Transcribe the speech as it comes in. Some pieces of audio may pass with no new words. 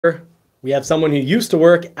We have someone who used to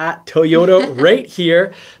work at Toyota right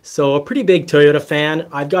here. So a pretty big Toyota fan.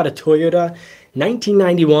 I've got a Toyota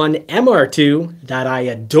 1991 MR2 that I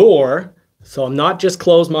adore. So I'm not just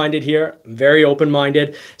closed-minded here, I'm very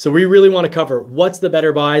open-minded. So we really want to cover what's the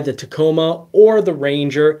better buy, the Tacoma or the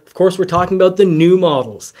Ranger. Of course, we're talking about the new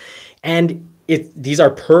models. And these are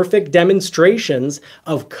perfect demonstrations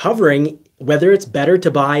of covering whether it's better to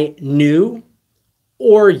buy new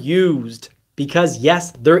or used. Because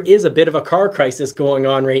yes, there is a bit of a car crisis going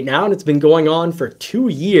on right now, and it's been going on for 2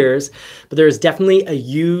 years, but there is definitely a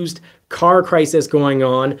used car crisis going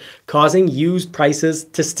on, causing used prices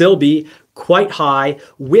to still be quite high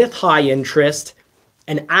with high interest.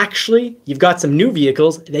 And actually, you've got some new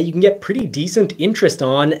vehicles that you can get pretty decent interest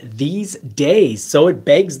on these days. So it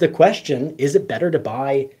begs the question, is it better to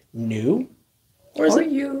buy new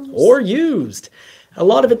or used? A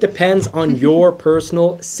lot of it depends on your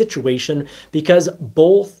personal situation, because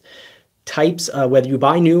both types, whether you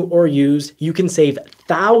buy new or used, you can save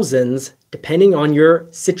thousands depending on your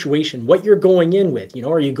situation, what you're going in with. You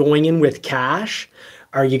know, are you going in with cash?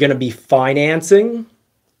 Are you going to be financing?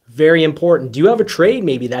 Very important. Do you have a trade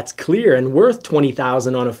maybe that's clear and worth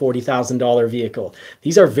 $20,000 on a $40,000 vehicle?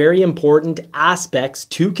 These are very important aspects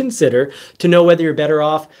to consider to know whether you're better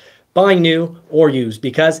off buying new or used,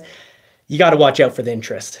 because you got to watch out for the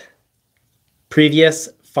interest. Previous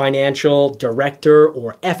financial director,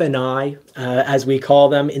 or F&I, as we call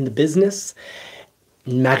them in the business,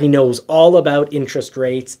 Marie knows all about interest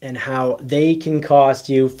rates and how they can cost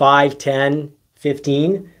you 5, 10,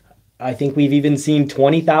 15. I think we've even seen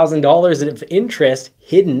 $20,000 of interest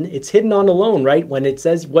hidden. It's hidden on the loan, right? When it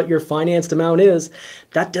says what your financed amount is,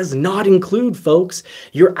 that does not include, folks,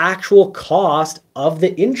 your actual cost of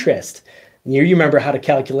the interest. You remember how to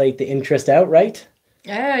calculate the interest out, right?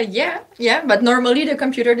 Yeah. But normally the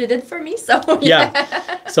computer did it for me, so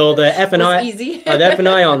yeah. So the F&I, the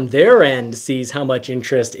F&I on their end sees how much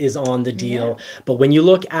interest is on the deal. Yeah. But when you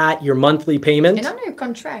look at your monthly payment, and on your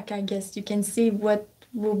contract, I guess you can see what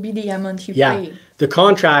will be the amount you pay. The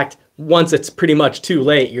contract, once it's pretty much too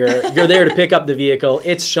late, you're there to pick up the vehicle,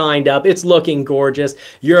 it's shined up, it's looking gorgeous,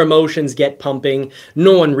 your emotions get pumping.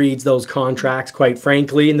 No one reads those contracts, quite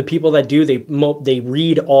frankly, and the people that do, they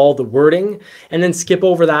read all the wording and then skip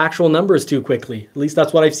over the actual numbers too quickly. At least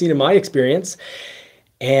that's what I've seen in my experience.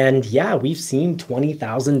 And yeah, we've seen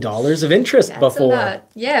 $20,000 of interest before. A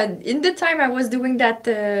lot. Yeah, in the time I was doing that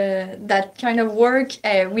that kind of work,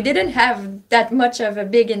 we didn't have that much of a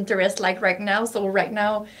big interest like right now. So right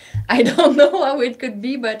now, I don't know how it could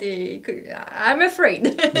be, but I'm afraid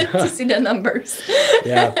to see the numbers.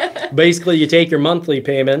 Yeah, basically you take your monthly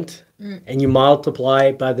payment and you multiply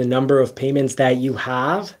it by the number of payments that you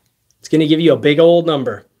have. It's going to give you a big old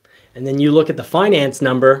number. And then you look at the finance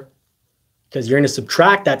number, because you're going to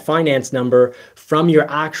subtract that finance number from your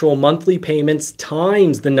actual monthly payments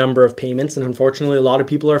times the number of payments. And unfortunately, a lot of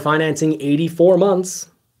people are financing 84 months.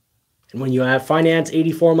 And when you have finance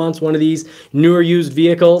 84 months, one of these newer used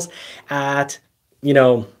vehicles at,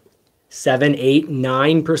 7, 8,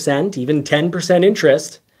 9%, even 10%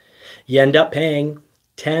 interest, you end up paying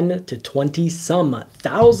 $10 to $20 some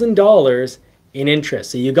 $1,000 in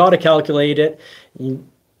interest. So you got to calculate it.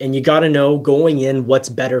 And you got to know going in what's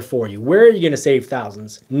better for you. Where are you going to save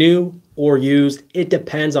thousands? New or used? It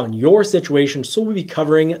depends on your situation. So we'll be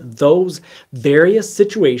covering those various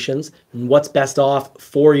situations and what's best off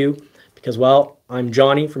for you. Because, well, I'm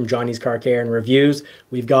Johnny from Johnny's Car Care and Reviews.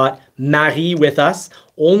 We've got Marie with us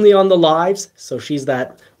only on the lives. So she's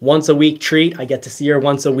that once a week treat. I get to see her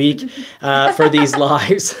once a week for these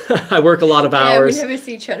lives. I work a lot of hours. Yeah, we never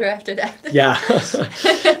see each other after that. Yeah.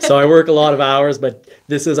 So I work a lot of hours, but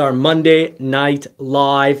this is our Monday night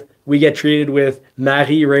live. We get treated with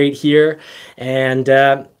Marie right here. And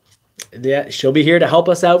she'll be here to help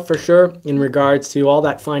us out for sure in regards to all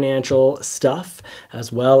that financial stuff,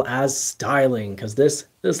 as well as styling, because this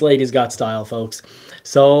lady's got style, folks.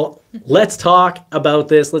 So let's talk about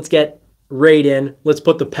this. Let's get right in. Let's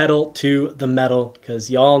put the pedal to the metal, because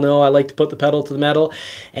y'all know I like to put the pedal to the metal.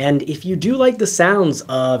 And if you do like the sounds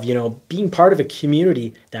of, being part of a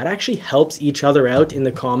community, that actually helps each other out in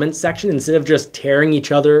the comments section. Instead of just tearing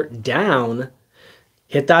each other down,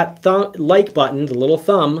 hit that like button, the little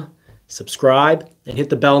thumb, subscribe, and hit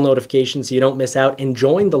the bell notification so you don't miss out, and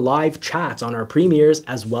join the live chats on our premieres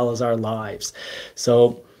as well as our lives.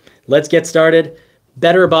 So let's get started.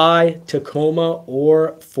 Better buy Tacoma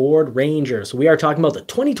or Ford Ranger. So we are talking about the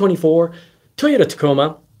 2024 Toyota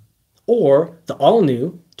Tacoma or the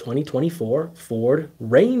all-new 2024 Ford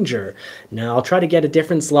Ranger. Now I'll try to get a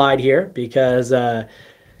different slide here because,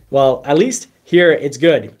 well, at least here it's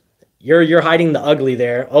good. You're hiding the ugly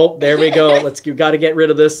there. Oh, there we go. You got to get rid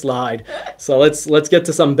of this slide. So let's get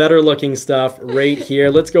to some better looking stuff right here.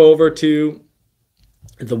 Let's go over to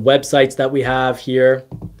the websites that we have here.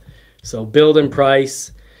 So build and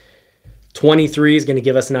price. 23 is going to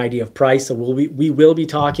give us an idea of price. So we will be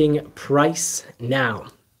talking price now.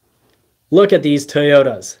 Look at these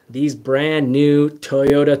Toyotas. These brand new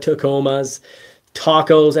Toyota Tacomas.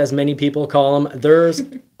 Tacos, as many people call them. There's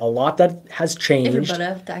a lot that has changed. Everybody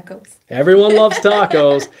loves tacos. Everyone loves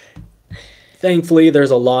tacos. Thankfully,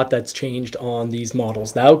 there's a lot that's changed on these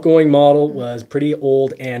models. The outgoing model was pretty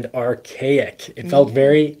old and archaic. It felt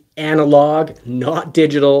very analog, not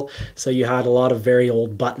digital. So you had a lot of very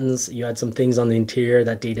old buttons. You had some things on the interior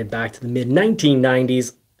that dated back to the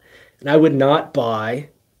mid-1990s. And I would not buy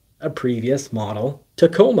a previous model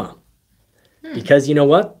Tacoma. Because you know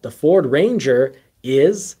what? The Ford Ranger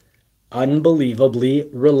is unbelievably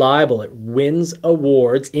reliable. It wins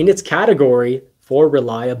awards in its category for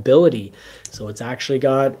reliability. So it's actually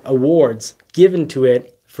got awards given to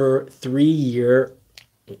it for 3-year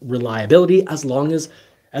reliability as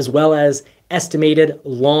well as estimated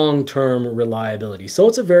long-term reliability. So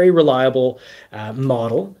it's a very reliable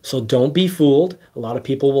model. So don't be fooled. A lot of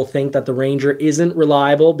people will think that the Ranger isn't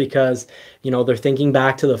reliable because, you know, they're thinking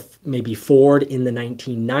back to maybe Ford in the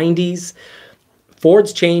 1990s.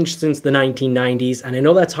 Ford's changed since the 1990s, and I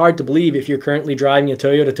know that's hard to believe if you're currently driving a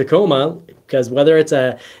Toyota Tacoma, because whether it's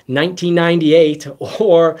a 1998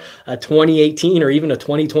 or a 2018 or even a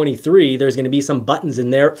 2023, there's going to be some buttons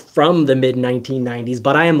in there from the mid-1990s,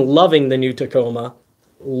 but I am loving the new Tacoma.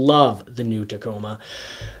 Love the new Tacoma.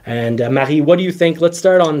 And Marie, what do you think? Let's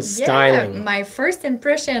start on styling. Yeah, my first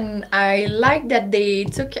impression, I like that they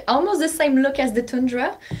took almost the same look as the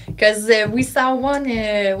Tundra, because we saw one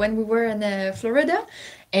when we were in Florida,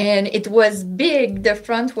 and it was big. The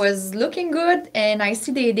front was looking good, and I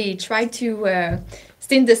see they tried to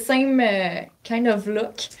stay in the same kind of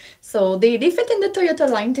look. So they fit in the Toyota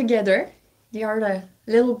line together. They are the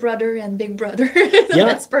little brother and big brother. Yeah,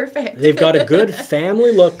 that's perfect. They've got a good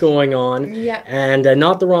family look going on. Yeah. And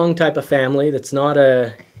not the wrong type of family. That's not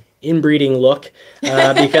a inbreeding look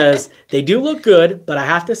because they do look good. But I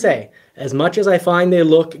have to say, as much as I find they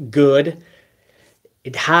look good,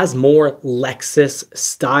 it has more Lexus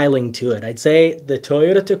styling to it. I'd say the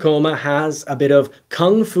Toyota Tacoma has a bit of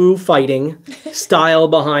kung fu fighting style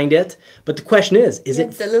behind it. But the question is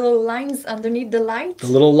it the little lines underneath the light? The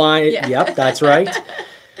little line, yeah. Yep, that's right.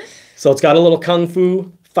 So it's got a little kung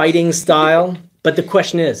fu fighting style. But the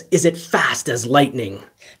question is it fast as lightning?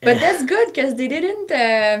 But that's good because they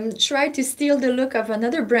didn't try to steal the look of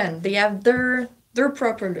another brand. They have their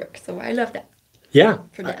proper look. So I love that. Yeah.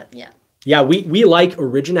 For that, yeah. Yeah, we like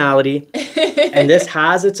originality, and this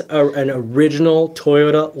has an original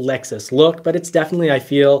Toyota Lexus look, but it's definitely, I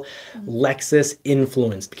feel, Lexus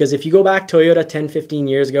influenced. Because if you go back Toyota 10, 15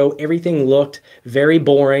 years ago, everything looked very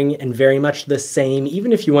boring and very much the same,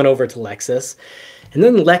 even if you went over to Lexus. And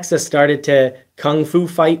then Lexus started to kung fu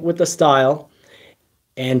fight with the style,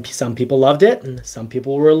 and some people loved it, and some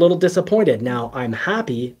people were a little disappointed. Now, I'm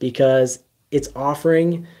happy because it's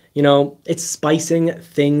offering... You know, it's spicing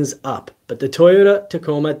things up. But the Toyota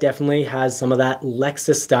Tacoma definitely has some of that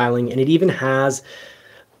Lexus styling, and it even has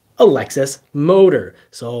a Lexus motor.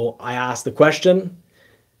 So I asked the question,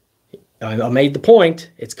 I made the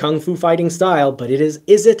point, it's kung fu fighting style, but is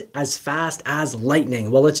it as fast as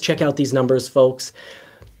lightning? Well, let's check out these numbers, folks.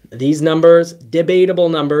 These numbers, debatable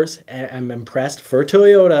numbers. I'm impressed for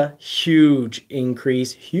Toyota. Huge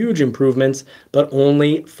increase, huge improvements, but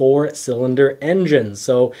only 4-cylinder engines.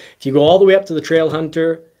 So if you go all the way up to the Trail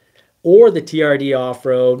Hunter or the TRD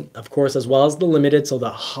Off-Road, of course, as well as the Limited, so the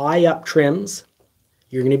high up trims,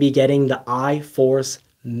 you're going to be getting the iForce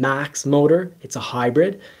Max motor. It's a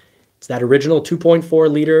hybrid. It's that original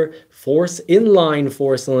 2.4 liter Force inline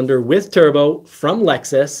 4-cylinder with turbo from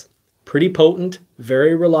Lexus. Pretty potent,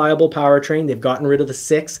 very reliable powertrain. They've gotten rid of the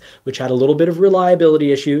 6, which had a little bit of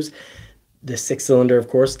reliability issues. The 6-cylinder, of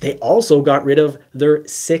course. They also got rid of their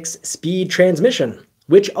 6-speed transmission,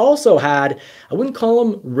 which also had, I wouldn't call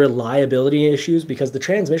them reliability issues because the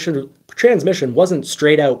transmission wasn't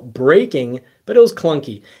straight out braking, but it was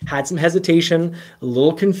clunky. Had some hesitation, a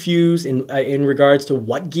little confused in regards to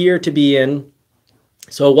what gear to be in.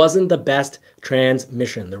 So it wasn't the best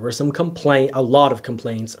transmission. There were a lot of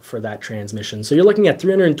complaints for that transmission. So you're looking at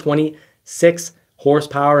 326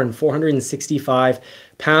 horsepower and 465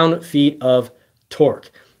 pound-feet of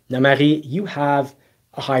torque. Now, Marie, you have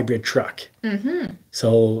a hybrid truck. Mm-hmm.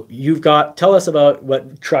 So tell us about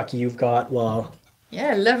what truck you've got. Well, yeah,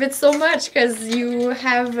 I love it so much because you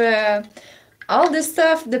have all the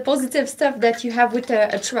stuff, the positive stuff that you have with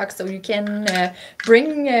a truck. So you can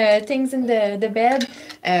bring things in the bed.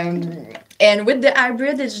 And with the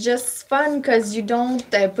hybrid, it's just fun because you don't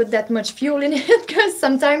put that much fuel in it. Because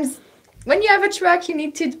sometimes when you have a truck, you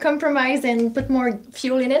need to compromise and put more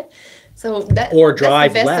fuel in it. So or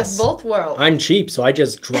drive that's the best less. of both worlds. I'm cheap, so I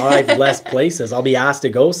just drive less places. I'll be asked to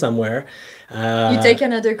go somewhere. You take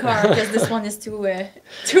another car because this one is too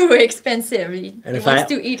expensive. He wants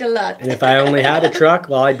to eat a lot. And if I only had a truck,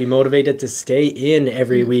 well, I'd be motivated to stay in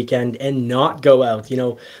every weekend and not go out. You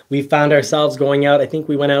know, we found ourselves going out. I think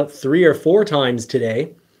we went out 3 or 4 times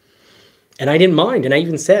today, and I didn't mind. And I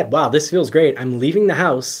even said, wow, this feels great. I'm leaving the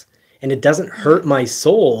house, and it doesn't hurt my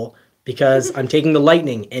soul because I'm taking the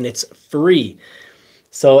Lightning, and it's free.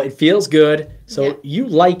 So it feels good. So you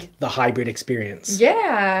like the hybrid experience?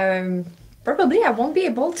 Yeah. Probably I won't be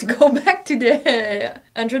able to go back to the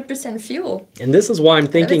 100% fuel. And this is why I'm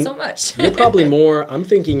thinking so much. you're probably more, I'm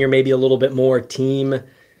thinking you're maybe a little bit more team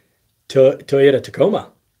Toyota Tacoma.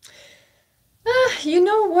 You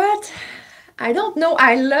know what? I don't know.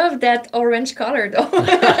 I love that orange color though.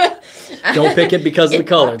 Don't pick it because of the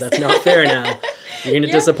color. That's not fair now. You're going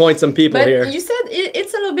to disappoint some people here. You said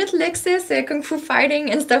it's a little bit Lexus, Kung Fu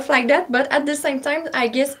fighting and stuff like that. But at the same time, I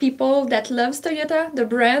guess people that loves Toyota, the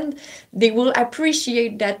brand, they will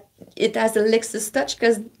appreciate that it has a Lexus touch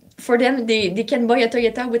because for them, they can buy a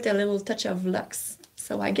Toyota with a little touch of Lux.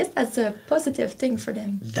 So I guess that's a positive thing for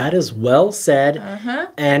them. That is well said.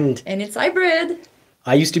 And it's hybrid.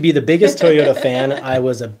 I used to be the biggest Toyota fan. I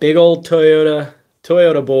was a big old Toyota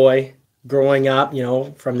boy. Growing up, you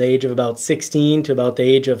know, from the age of about 16 to about the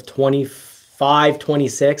age of 25,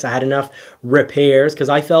 26, I had enough repairs because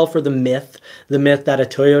I fell for the myth that a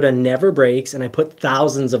Toyota never breaks, and I put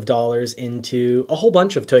thousands of dollars into a whole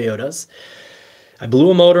bunch of Toyotas. I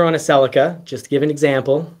blew a motor on a Celica, just to give an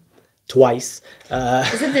example, twice.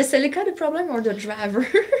 Is it the Celica the problem or the driver?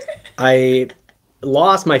 I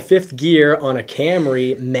lost my 5th gear on a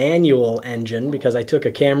Camry manual engine because I took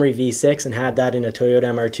a Camry V6 and had that in a Toyota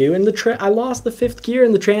MR2, and I lost the 5th gear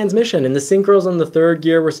in the transmission, and the synchros on the 3rd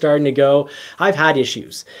gear were starting to go. I've had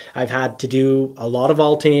issues. I've had to do a lot of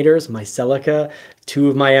alternators, my Celica, 2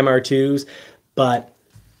 of my MR2s, but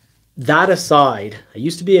that aside, I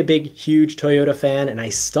used to be a big, huge Toyota fan, and I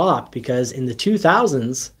stopped because in the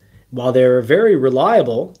 2000s, while they were very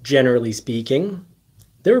reliable, generally speaking,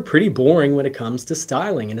 they were pretty boring when it comes to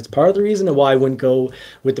styling. And it's part of the reason why I wouldn't go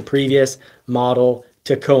with the previous model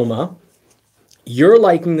Tacoma. You're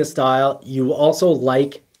liking the style. You also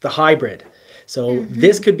like the hybrid. So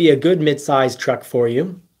this could be a good mid-sized truck for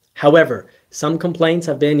you. However, some complaints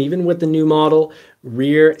have been, even with the new model,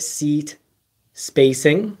 rear seat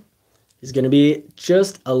spacing is going to be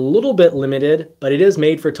just a little bit limited, but it is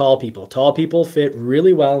made for tall people. Tall people fit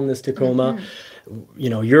really well in this Tacoma. You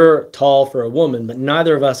know, you're tall for a woman, but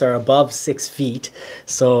neither of us are above 6 feet.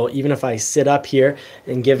 So even if I sit up here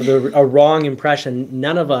and give a wrong impression,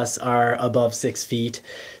 none of us are above 6 feet.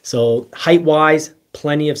 So height-wise,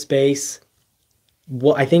 plenty of space.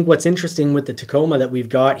 Well, I think what's interesting with the Tacoma that we've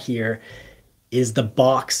got here is the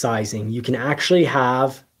box sizing. You can actually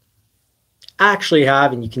have,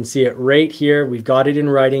 and you can see it right here, we've got it in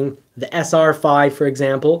writing. The SR5, for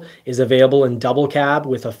example, is available in double cab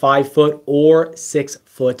with a 5-foot or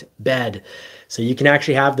 6-foot bed. So you can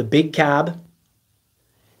actually have the big cab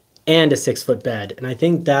and a 6-foot bed. And I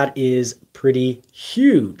think that is pretty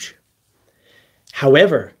huge.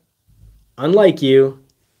 However, unlike you,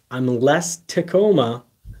 I'm less Tacoma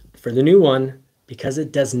for the new one because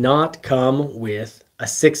it does not come with a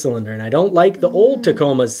 6-cylinder. And I don't like the old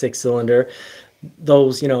Tacoma's 6-cylinder.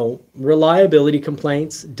 Those, you know, reliability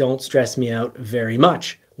complaints don't stress me out very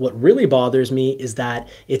much. What really bothers me is that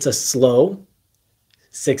it's a slow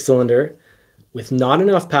 6-cylinder with not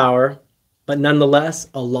enough power, but nonetheless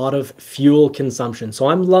a lot of fuel consumption. So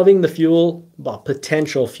I'm loving the fuel, well,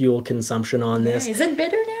 potential fuel consumption on this. Is it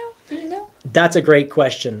better now? Do you know? That's a great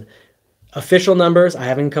question. Official numbers, I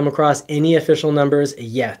haven't come across any official numbers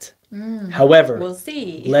yet. However, we'll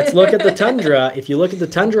see. Let's look at the Tundra. If you look at the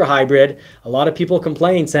Tundra hybrid, a lot of people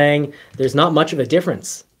complain saying there's not much of a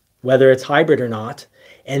difference, whether it's hybrid or not.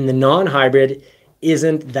 And the non-hybrid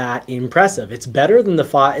isn't that impressive. It's better than the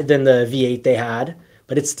V8 they had,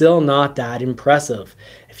 but it's still not that impressive.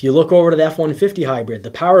 If you look over to the F-150 hybrid,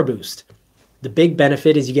 the power boost, the big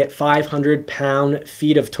benefit is you get 500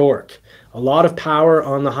 pound-feet of torque. A lot of power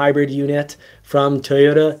on the hybrid unit from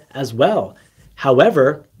Toyota as well.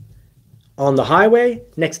 However, on the highway,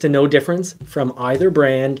 next to no difference from either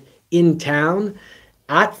brand. In town,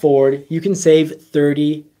 at Ford, you can save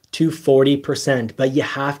 30 to 40%, but you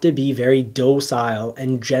have to be very docile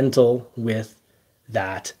and gentle with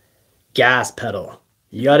that gas pedal.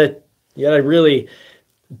 You gotta really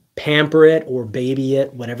pamper it or baby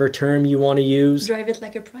it, whatever term you want to use. Drive it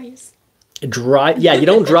like a Prius. Yeah, you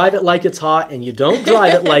don't drive it like it's hot, and you don't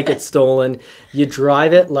drive it like it's stolen. You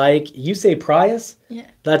drive it like, you say Prius? Yeah.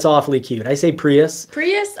 That's awfully cute. I say Prius.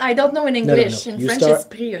 Prius, I don't know in English. No. In French, it's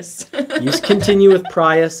Prius. You continue with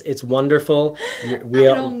Prius. It's wonderful. I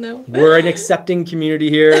don't know. We're an accepting community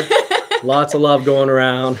here. Lots of love going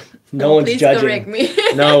around. No one's please judging. Correct me.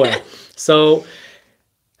 No way. So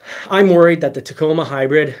I'm worried that the Tacoma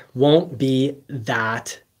hybrid won't be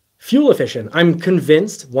that fuel efficient. I'm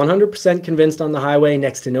convinced, 100% convinced on the highway,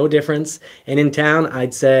 next to no difference. And in town,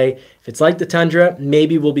 I'd say if it's like the Tundra,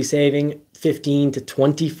 maybe we'll be saving 15 to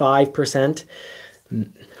 25%.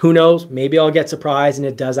 Who knows? Maybe I'll get surprised and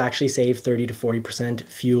it does actually save 30 to 40%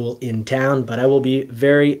 fuel in town, but I will be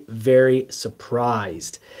very, very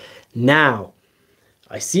surprised. Now,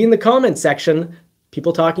 I see in the comment section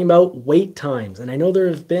people talking about wait times, and I know there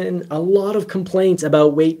have been a lot of complaints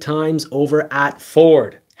about wait times over at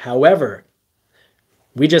Ford. However,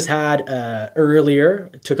 we just had earlier,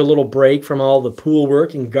 took a little break from all the pool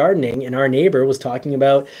work and gardening, and our neighbor was talking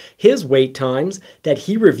about his wait times that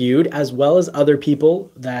he reviewed, as well as other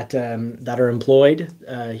people that are employed.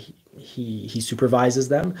 He supervises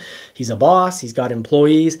them. He's a boss. He's got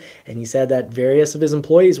employees, and he said that various of his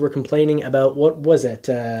employees were complaining about, what was it?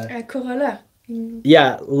 A Corolla.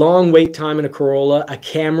 Yeah, long wait time in a Corolla, a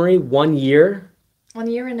Camry, 1 year. 1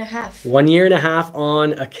 year and a half. 1 year and a half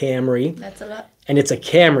on a Camry. That's a lot. And it's a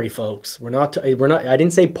Camry, folks. We're not, I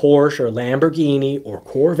didn't say Porsche or Lamborghini or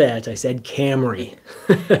Corvette. I said Camry.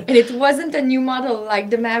 And it wasn't a new model like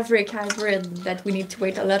the Maverick hybrid that we need to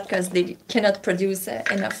wait a lot because they cannot produce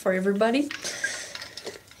enough for everybody.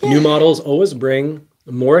 Yeah. New models always bring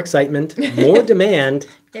more excitement, more demand.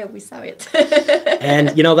 Yeah, we saw it.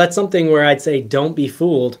 And, you know, that's something where I'd say don't be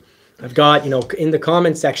fooled. I've got, you know, in the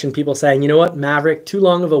comment section, people saying, you know what, Maverick, too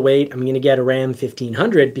long of a wait. I'm going to get a Ram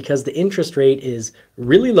 1500 because the interest rate is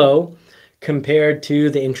really low compared to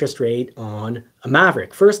the interest rate on a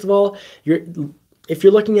Maverick. First of all, if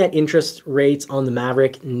you're looking at interest rates on the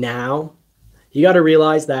Maverick now, you got to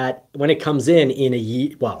realize that when it comes in a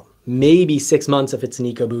year, well, maybe 6 months if it's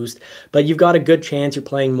an EcoBoost, but you've got a good chance you're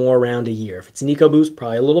playing more around a year. If it's an EcoBoost,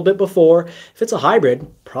 probably a little bit before. If it's a hybrid,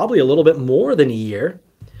 probably a little bit more than a year.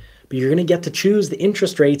 But you're going to get to choose the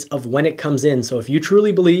interest rates of when it comes in. So if you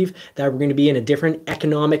truly believe that we're going to be in a different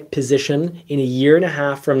economic position in a year and a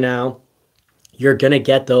half from now, you're going to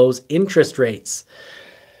get those interest rates.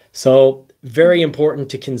 So very important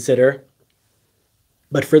to consider.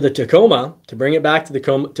 But for the Tacoma, to bring it back to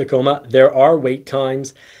the Tacoma, there are wait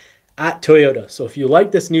times at Toyota. So if you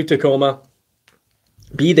like this new Tacoma,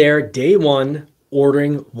 be there day one,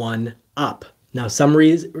 ordering one up. Now, some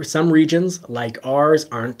regions like ours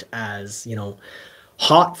aren't as, you know,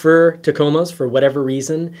 hot for Tacomas for whatever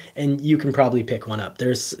reason, and you can probably pick one up.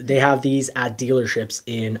 They have these at dealerships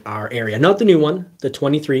in our area. Not the new one, the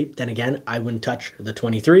 23. Then again, I wouldn't touch the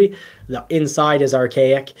 23. The inside is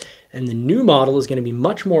archaic, and the new model is going to be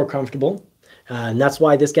much more comfortable. And that's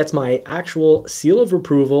why this gets my actual seal of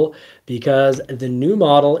approval, because the new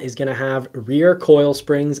model is going to have rear coil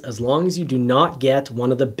springs as long as you do not get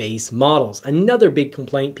one of the base models. Another big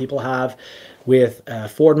complaint people have with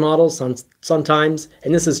Ford models sometimes,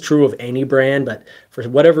 and this is true of any brand, but for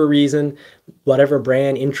whatever reason, whatever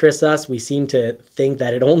brand interests us, we seem to think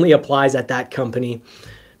that it only applies at that company.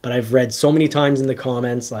 But I've read so many times in the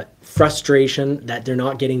comments like frustration that they're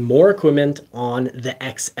not getting more equipment on the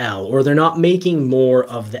XL, or they're not making more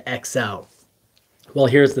of the XL. Well,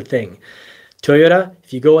 here's the thing. Toyota,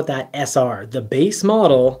 if you go with that SR, the base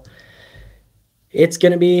model, it's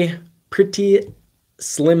going to be pretty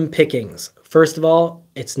slim pickings. First of all,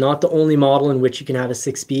 it's not the only model in which you can have a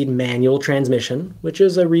 6-speed manual transmission, which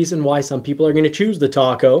is a reason why some people are going to choose the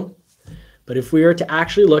Taco. But if we were to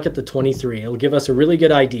actually look at the 23, it'll give us a really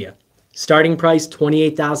good idea. Starting price,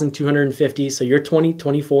 $28,250. So your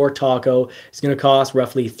 2024 Taco is going to cost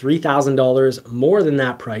roughly $3,000 more than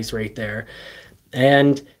that price right there.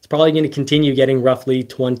 And it's probably going to continue getting roughly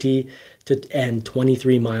 20 and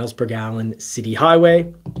 23 miles per gallon city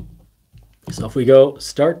highway. So if we go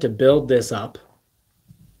start to build this up,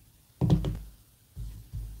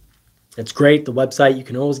 it's great. The website, you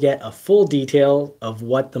can always get a full detail of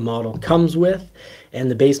what the model comes with.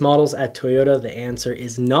 And the base models at Toyota, the answer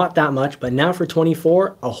is not that much. But now for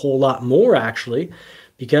 24, a whole lot more actually,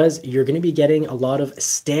 because you're going to be getting a lot of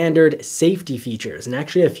standard safety features, and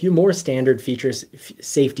actually a few more standard features,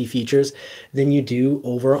 safety features, than you do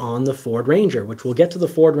over on the Ford Ranger, which we'll get to the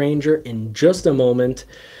Ford Ranger in just a moment.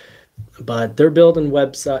 But their build and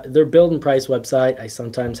price website, I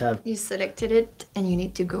sometimes have. You selected it and you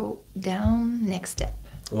need to go down next step.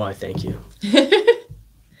 Why, thank you.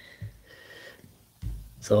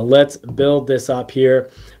 So let's build this up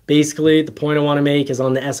here. Basically, the point I want to make is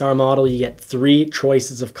on the SR model, you get 3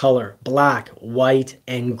 choices of color: black, white,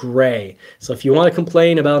 and gray. So if you want to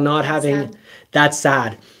complain about not having, that's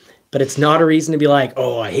sad. But it's not a reason to be like,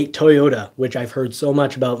 oh, I hate Toyota, which I've heard so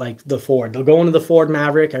much about, like the Ford. They'll go into the Ford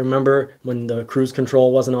Maverick. I remember when the cruise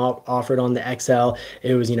control wasn't offered on the XL,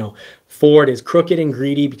 it was, Ford is crooked and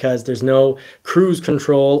greedy because there's no cruise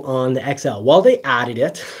control on the XL. Well, they added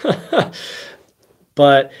it.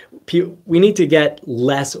 But we need to get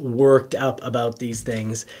less worked up about these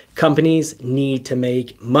things. Companies need to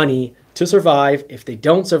make money to survive. If they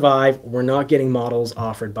don't survive, we're not getting models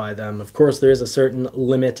offered by them. Of course, there is a certain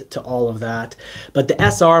limit to all of that. But the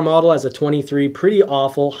SR model as a 23, pretty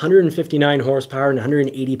awful, 159 horsepower and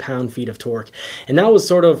 180 pound-feet of torque. And that was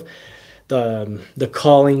sort of the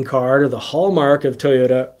calling card or the hallmark of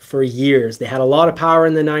Toyota for years. They had a lot of power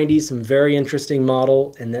in the 90s, some very interesting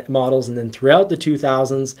models, and then throughout the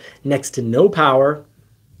 2000s, next to no power,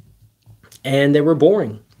 and they were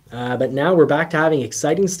boring. But now we're back to having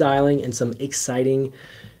exciting styling and some exciting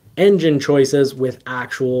engine choices with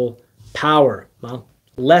actual power. Well,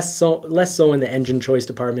 less so in the engine choice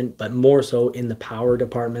department, but more so in the power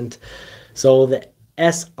department. So the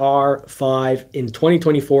SR5 in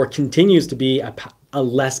 2024 continues to be a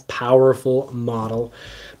less powerful model,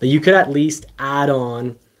 but you could at least add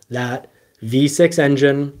on that V6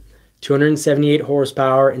 engine, 278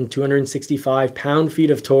 horsepower and 265 pound-feet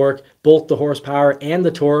of torque, both the horsepower and the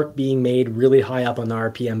torque being made really high up on the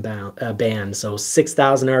RPM band. So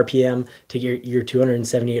 6,000 RPM to your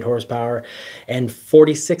 278 horsepower and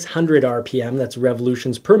 4,600 RPM, that's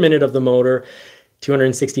revolutions per minute of the motor,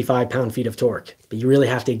 265 pound-feet of torque. But you really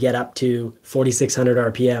have to get up to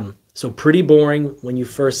 4,600 RPM. So pretty boring when you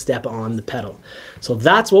first step on the pedal. So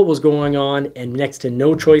that's what was going on, and next to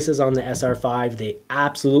no choices on the SR5. They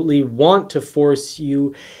absolutely want to force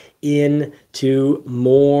you into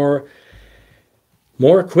more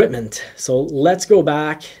equipment. So let's go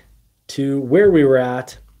back to where we were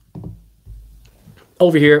at.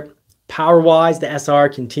 Over here, power-wise, the SR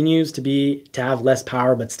continues to have less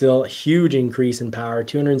power, but still a huge increase in power.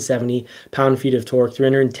 270 pound-feet of torque,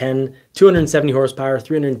 270 horsepower,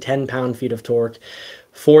 310 pound-feet of torque.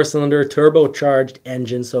 4-cylinder turbocharged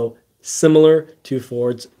engine, so similar to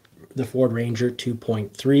the Ford Ranger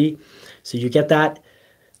 2.3. So you get that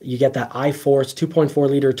I-Force 2.4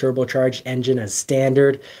 liter turbocharged engine as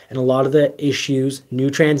standard, and a lot of the issues, new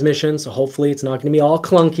transmission, so hopefully it's not going to be all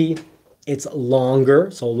clunky. It's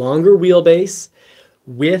longer, so longer wheelbase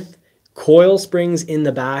with coil springs in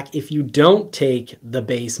the back if you don't take the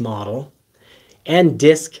base model, and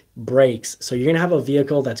disc brakes. So you're going to have a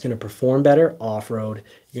vehicle that's going to perform better off-road.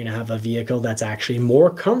 You're going to have a vehicle that's actually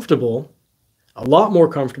more comfortable, a lot more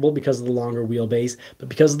comfortable because of the longer wheelbase, but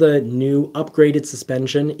because of the new upgraded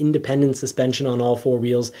suspension, independent suspension on all 4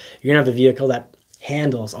 wheels, you're going to have a vehicle that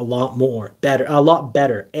handles a lot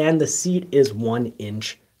better, and the seat is 1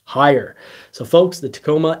 inch higher. So folks, the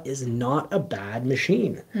Tacoma is not a bad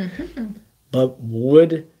machine. Mm-hmm. But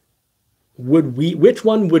which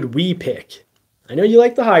one would we pick? I know you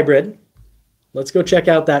like the hybrid. Let's go check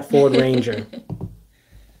out that Ford Ranger.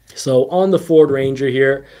 So on the Ford Ranger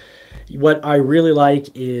here, what I really like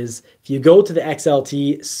is if you go to the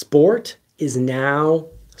XLT, Sport is now,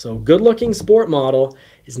 so good looking Sport model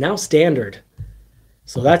is now standard.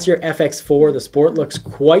 So that's your FX4. The Sport looks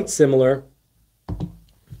quite similar.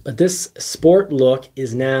 But this Sport look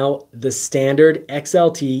is now the standard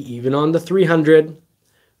XLT, even on the 300.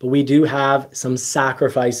 But we do have some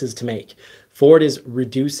sacrifices to make. Ford is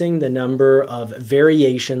reducing the number of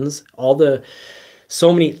variations,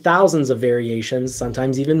 so many thousands of variations,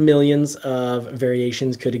 sometimes even millions of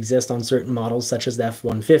variations could exist on certain models, such as the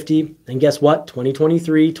F-150. And guess what?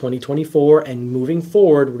 2023, 2024, and moving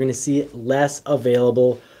forward, we're going to see less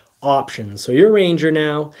available options. So your Ranger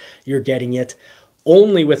now, you're getting it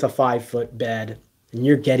only with a 5-foot bed, and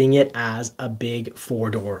you're getting it as a big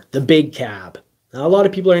 4-door, the big cab. Now, a lot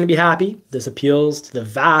of people are going to be happy. This appeals to the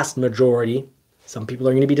vast majority. Some people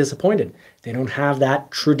are going to be disappointed. They don't have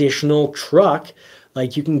that traditional truck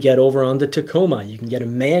like you can get over on the Tacoma. You can get a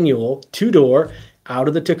manual 2-door out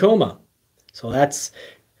of the Tacoma. So that's,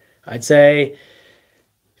 I'd say,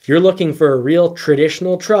 if you're looking for a real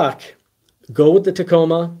traditional truck, go with the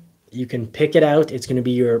Tacoma. You can pick it out. It's going to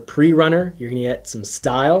be your pre-runner. You're going to get some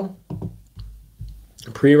style.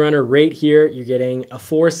 Pre-runner right here, you're getting a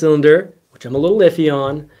 4-cylinder, which I'm a little iffy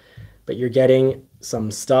on, but you're getting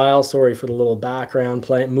some style. Sorry for the little background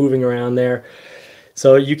play moving around there.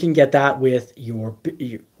 So you can get that with your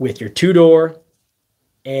 2-door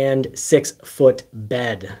and 6-foot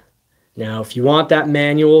bed. Now, if you want that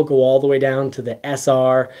manual, go all the way down to the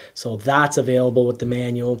SR. So that's available with the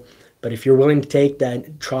manual. But if you're willing to take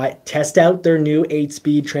that, test out their new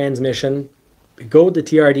 8-speed transmission, go with the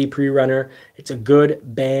TRD Pre-Runner. It's a good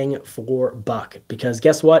bang for buck, because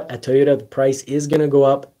guess what? At Toyota, the price is going to go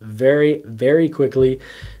up very, very quickly.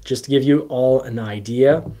 Just to give you all an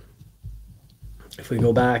idea, if we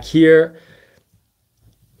go back here,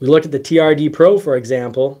 we look at the TRD Pro, for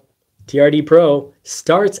example. TRD Pro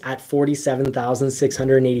starts at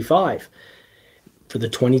 $47,685 for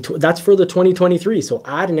the that's for the 2023. So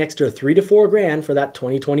add an extra $3 to $4 grand for that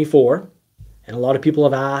 2024. And a lot of people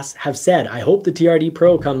have said, I hope the TRD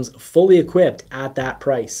Pro comes fully equipped at that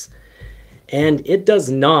price. And it does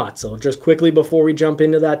not. So just quickly before we jump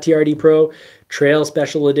into that TRD Pro, Trail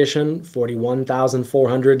Special Edition,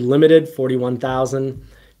 $41,400, Limited, $41,000,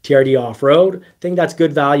 TRD Off-Road, I think that's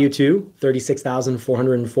good value too,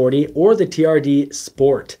 $36,440, or the TRD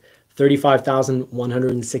Sport,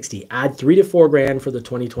 $35,160. Add $3 to $4 grand for the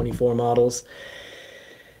 2024 models.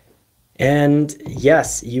 And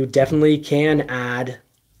yes, you definitely can add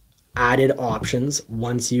added options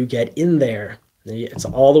once you get in there. It's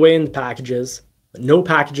all the way in the packages, but no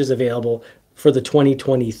packages available for the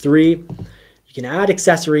 2023. You can add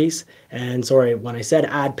accessories, and sorry, when I said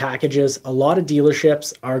add packages, a lot of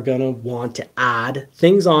dealerships are going to want to add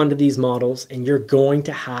things onto these models, and you're going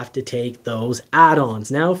to have to take those add-ons.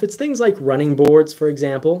 Now, if it's things like running boards, for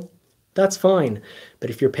example, that's fine. But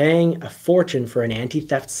if you're paying a fortune for an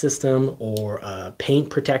anti-theft system or paint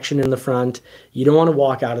protection in the front, you don't want to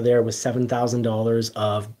walk out of there with $7,000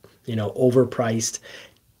 of, overpriced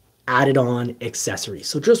added on accessories.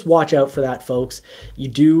 So just watch out for that, folks. I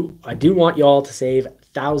do want y'all to save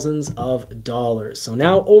thousands of dollars. So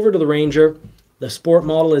now over to the Ranger. The Sport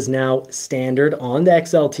model is now standard on the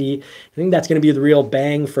XLT. I think that's going to be the real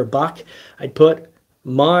bang for buck. I'd put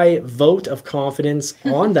my vote of confidence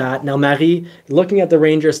on that. Now, Marie, looking at the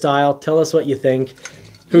Ranger style, tell us what you think.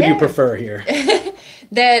 Who do you prefer here?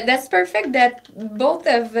 That's perfect that both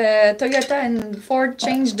of Toyota and Ford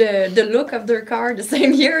changed the look of their car the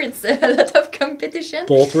same year. It's a lot of competition.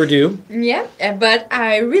 Both were due. Yeah, but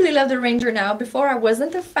I really love the Ranger now. Before, I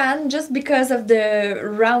wasn't a fan just because of the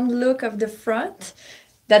round look of the front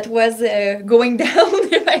that was going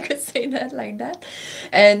down, if I could say that like that.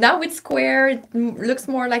 And now it's square. It looks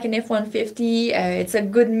more like an F-150. It's a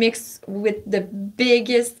good mix with the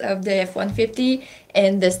biggest of the F-150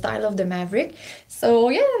 and the style of the Maverick. So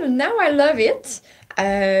yeah, now I love it.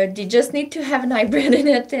 They just need to have an hybrid in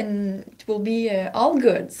it and it will be all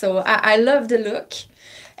good. So I love the look.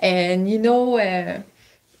 And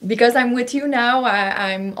because I'm with you now,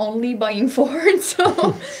 I'm only buying Ford.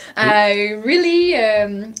 So I really,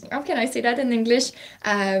 how can I say that in English?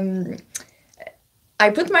 I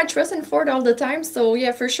put my trust in Ford all the time. So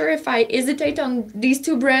yeah, for sure, if I hesitate on these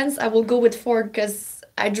two brands, I will go with Ford because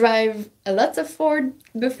I drive a lot of Ford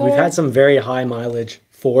before. We've had some very high mileage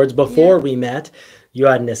Fords before we met. You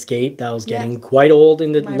had an Escape that was getting quite old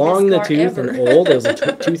in the long in the tooth and old. It was a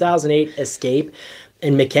 2008 Escape.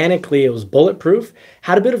 And mechanically, it was bulletproof.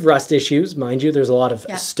 Had a bit of rust issues. Mind you, there's a lot of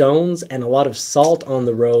stones and a lot of salt on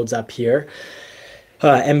the roads up here.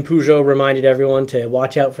 M. Peugeot reminded everyone to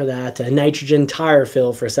watch out for that nitrogen tire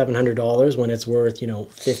fill for $700 when it's worth, $50,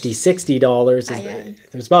 $60.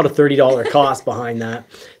 There's about a $30 cost behind that.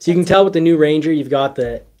 So you can tell with the new Ranger, you've got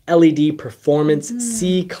the LED Performance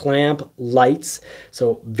C-clamp lights.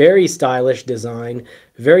 So very stylish design.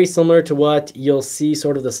 Very similar to what you'll see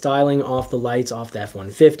sort of the styling off the lights off the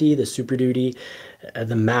F-150, the Super Duty,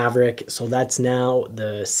 the Maverick. So that's now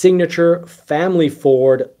the signature family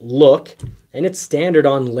Ford look. And it's standard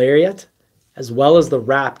on Lariat as well as the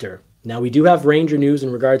Raptor. Now we do have Ranger news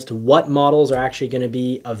in regards to what models are actually going to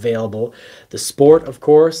be available. The Sport, of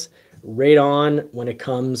course, right on when it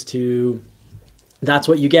comes to... That's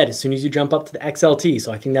what you get as soon as you jump up to the XLT.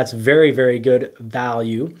 So I think that's very, very good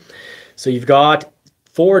value. So you've got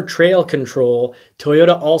Ford Trail Control.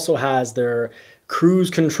 Toyota also has their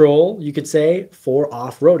cruise control, you could say, for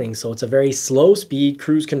off-roading. So it's a very slow speed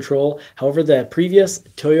cruise control. However, the previous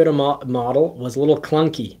Toyota model was a little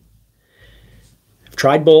clunky. I've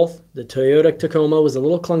tried both. The Toyota Tacoma was a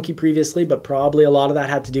little clunky previously, but probably a lot of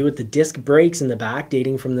that had to do with the disc brakes in the back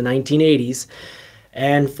dating from the 1980s.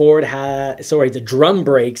 And Ford had, the drum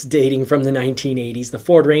brakes dating from the 1980s. The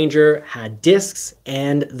Ford Ranger had discs,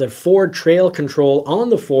 and the Ford Trail Control on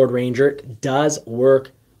the Ford Ranger does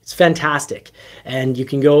work. It's fantastic. And you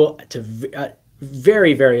can go to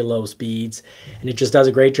very, very low speeds, and it just does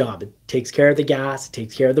a great job. It takes care of the gas, it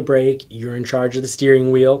takes care of the brake, you're in charge of the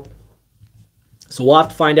steering wheel. So we'll have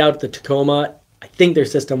to find out the Tacoma. I think their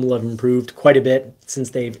system will have improved quite a bit since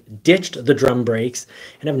they've ditched the drum brakes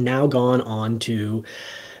and have now gone on to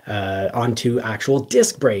onto actual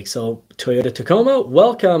disc brakes. So Toyota Tacoma,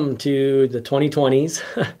 welcome to the 2020s.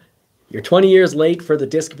 You're 20 years late for the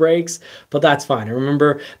disc brakes, but that's fine. I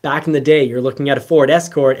remember back in the day, you're looking at a Ford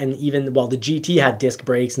Escort, and even, well, the GT had disc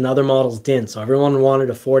brakes and other models didn't. So everyone wanted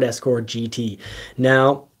a Ford Escort GT.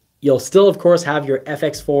 Now, you'll still, of course, have your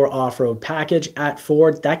FX4 off-road package at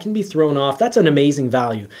Ford. That can be thrown off. That's an amazing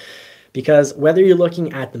value. Because whether you're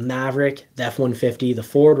looking at the Maverick, the F-150, the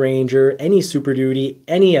Ford Ranger, any Super Duty,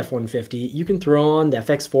 any F-150, you can throw on the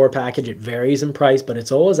FX4 package. It varies in price, but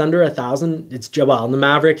it's always under $1,000. It's, well, in the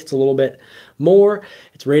Maverick, it's a little bit more.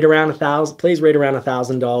 It's right around $1,000, plays right around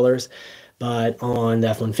 $1,000. But on the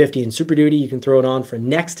F-150 and Super Duty, you can throw it on for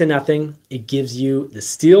next to nothing. It gives you the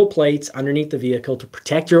steel plates underneath the vehicle to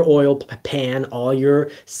protect your oil pan, all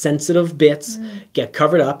your sensitive bits get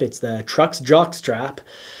covered up. It's the truck's jock strap.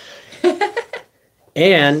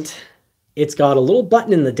 And it's got a little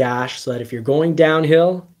button in the dash so that if you're going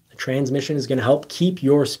downhill, the transmission is going to help keep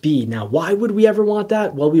your speed. Now, why would we ever want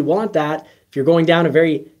that? Well, we want that if you're going down a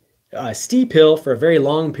very steep hill for a very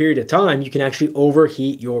long period of time, you can actually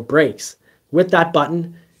overheat your brakes. With that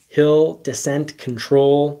button, hill descent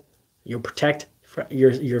control, you'll protect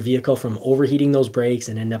your vehicle from overheating those brakes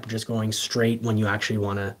and end up just going straight when you actually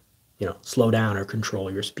want to, you know, slow down or control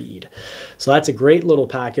your speed. So that's a great little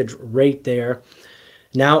package right there.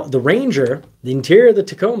 Now, the Ranger, the interior of the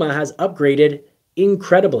Tacoma has upgraded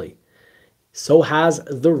incredibly. So has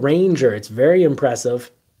the Ranger. It's very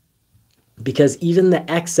impressive because even the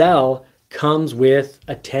XL comes with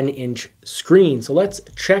a 10-inch screen. So let's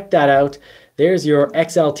check that out. There's your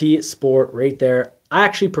XLT Sport right there. I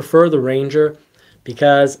actually prefer the Ranger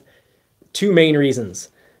because two main reasons.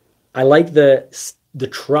 I like the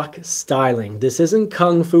truck styling. This isn't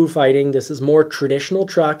kung fu fighting. This is more traditional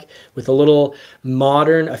truck with a little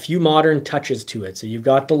modern, a few modern touches to it. So you've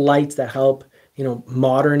got the lights that help, you know,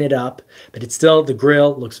 modern it up, but it's still, the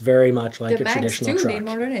grille looks very much like a traditional truck. They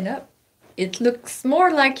modern it up. It looks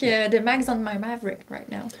more like the mags on my Maverick right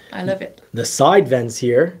now. I love it. The side vents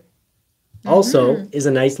here also is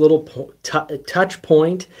a nice little touch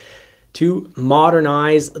point to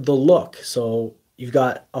modernize the look. So you've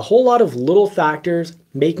got a whole lot of little factors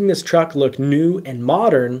making this truck look new and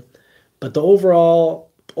modern, but the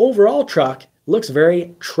overall truck looks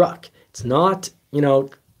very truck. It's not, you know,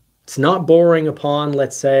 it's not bordering upon,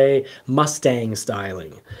 let's say, Mustang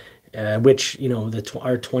styling, which, you know,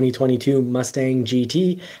 our 2022 Mustang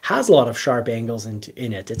GT has a lot of sharp angles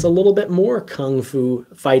in it. It's a little bit more kung fu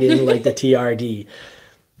fighting like the TRD.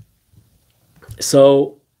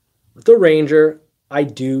 So the Ranger, I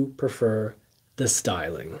do prefer the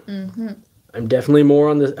styling. I'm definitely more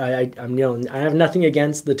on the, I'm, you know, I have nothing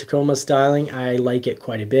against the Tacoma styling. I like it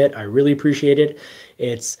quite a bit. I really appreciate it.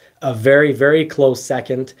 It's a very, very close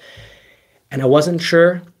second. And I wasn't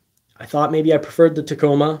sure. I thought maybe I preferred the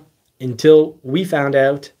Tacoma until we found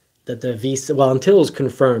out that the V6, well, until it was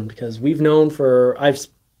confirmed, because we've known for, I've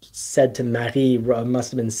said to Marie,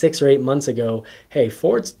 must have been 6 or 8 months ago, hey,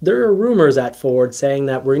 there are rumors at Ford saying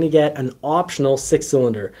that we're going to get an optional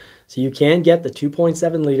 6-cylinder. So you can get the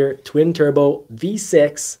 2.7 liter twin turbo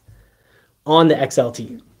V6 on the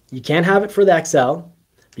XLT. You can't have it for the XL,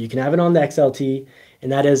 but you can have it on the XLT,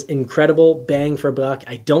 and that is incredible bang for buck.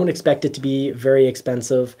 I don't expect it to be very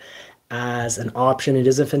expensive as an option. It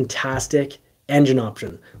is a fantastic engine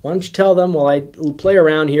option. Why don't you tell them, while I play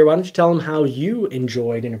around here, why don't you tell them how you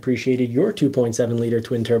enjoyed and appreciated your 2.7 liter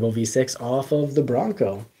twin turbo V6 off of the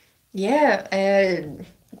Bronco? Yeah, it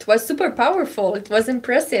was super powerful. It was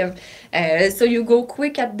impressive. So you go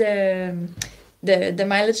quick at the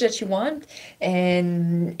mileage that you want,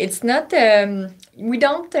 and it's not we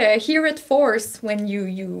don't hear it force when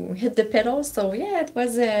you hit the pedals. So yeah,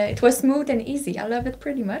 it was smooth and easy. I love it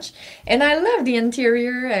pretty much, and I love the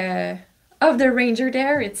interior of the Ranger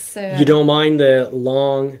there. It's you don't mind the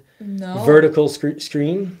long vertical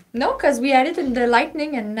screen? No, because we had it in the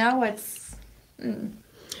Lightning, and now it's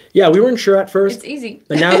yeah, we weren't sure at first. It's easy.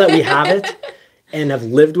 But now that we have it and have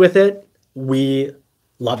lived with it, we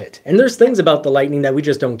love it. And there's things about the Lightning that we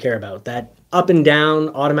just don't care about. That up and down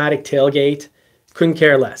automatic tailgate, couldn't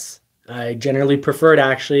care less. I generally prefer to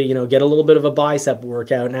actually, you know, get a little bit of a bicep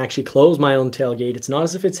workout and actually close my own tailgate. It's not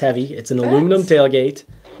as if it's heavy. It's an aluminum tailgate.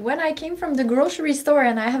 When I came from the grocery store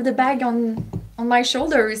and I have the bag on my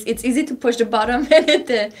shoulders, it's easy to push the bottom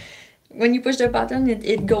and when you push the button,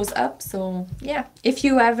 it goes up. So yeah, if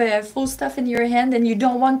you have full stuff in your hand and you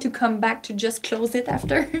don't want to come back to just close it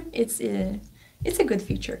after, it's a good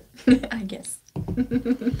feature, I guess.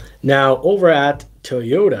 Now over at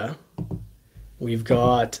Toyota, we've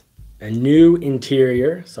got a new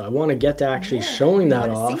interior. So I want to get to actually showing that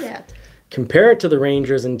off. See that. Compare it to the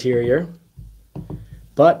Ranger's interior,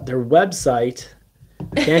 but their website,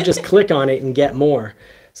 you can't just click on it and get more.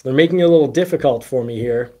 So they're making it a little difficult for me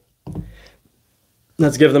here.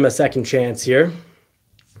 Let's give them a second chance here.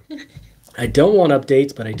 I don't want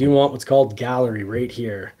updates, but I do want what's called gallery right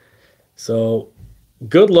here. So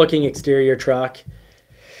good looking exterior truck.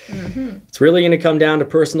 It's really going to come down to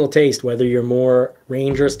personal taste, whether you're more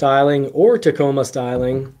Ranger styling or Tacoma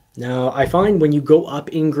styling. Now, I find when you go up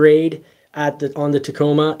in grade on the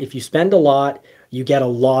Tacoma, if you spend a lot, you get a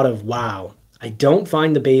lot of wow. I don't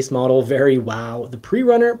find the base model very wow. The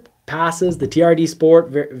pre-runner passes, the TRD Sport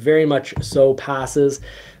very much so passes,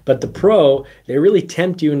 but the Pro, they really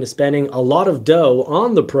tempt you into spending a lot of dough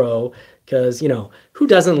on the Pro because, you know, who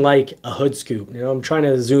doesn't like a hood scoop? You know, I'm trying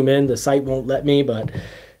to zoom in, the site won't let me, but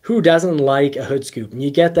who doesn't like a hood scoop? And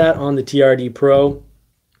you get that on the TRD Pro.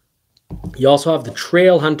 You also have the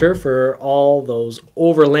Trail Hunter for all those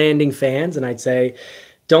overlanding fans, and I'd say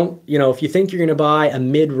don't, you know, if you think you're going to buy a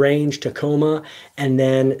mid-range Tacoma and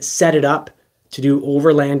then set it up to do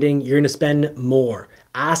overlanding, you're going to spend more.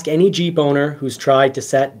 Ask any Jeep owner who's tried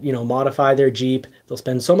to modify their Jeep. They'll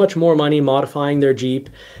spend so much more money modifying their Jeep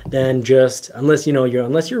than just, unless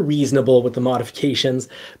you're reasonable with the modifications.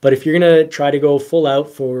 But if you're going to try to go full out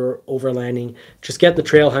for overlanding, just get the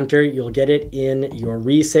Trail Hunter. You'll get it in your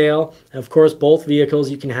resale. And of course, both vehicles,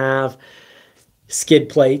 you can have skid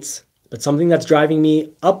plates. But something that's driving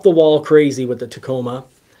me up the wall crazy with the Tacoma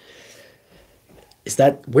is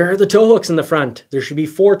that where are the tow hooks in the front? There should be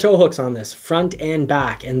 4 tow hooks on this, front and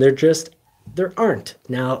back, and there aren't.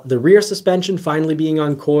 Now, the rear suspension finally being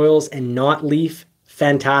on coils and not leaf,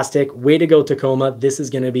 fantastic. Way to go, Tacoma. This is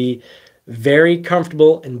going to be very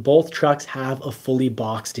comfortable, and both trucks have a fully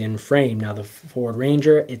boxed in frame. Now, the Ford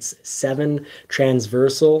Ranger, it's 7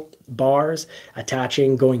 transversal bars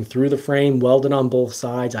attaching, going through the frame, welded on both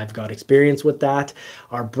sides. I've got experience with that.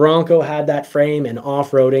 Our Bronco had that frame and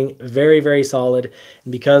off-roading, very, very solid.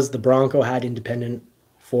 And because the Bronco had independent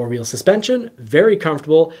 4-wheel suspension, very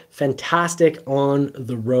comfortable, fantastic on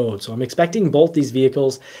the road. So I'm expecting both these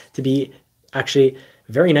vehicles to be actually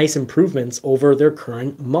very nice improvements over their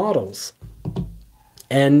current models.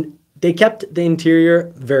 And they kept the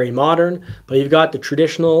interior very modern, but you've got the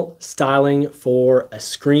traditional styling for a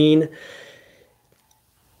screen.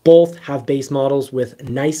 Both have base models with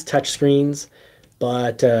nice touch screens,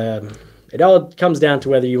 but it all comes down to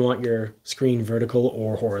whether you want your screen vertical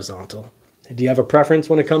or horizontal. Do you have a preference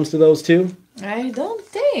when it comes to those two? I don't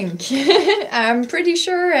think. I'm pretty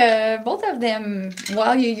sure both of them,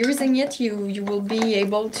 while you're using it, you will be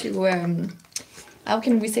able to, how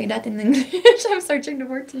can we say that in English? I'm searching the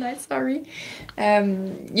word tonight, sorry.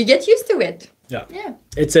 You get used to it. Yeah.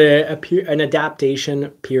 It's an adaptation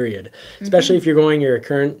period, especially if you're going, you're a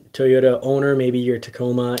current Toyota owner, maybe your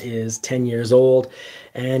Tacoma is 10 years old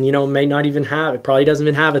and, you know, may not even have, it probably doesn't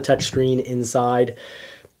even have a touch screen inside.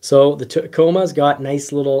 So the Tacoma's got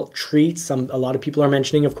nice little treats. A lot of people are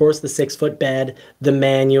mentioning, of course, the 6-foot bed, the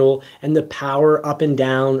manual, and the power up and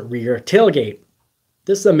down rear tailgate.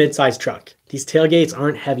 This is a mid-size truck. These tailgates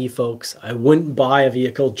aren't heavy, folks. I wouldn't buy a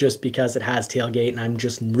vehicle just because it has tailgate, and I'm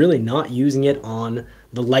just really not using it on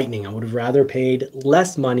the Lightning. I would have rather paid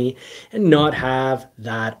less money and not have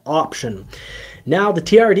that option. Now, the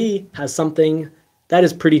TRD has something that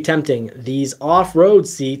is pretty tempting. These off-road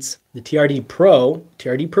seats, the TRD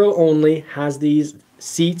Pro only, has these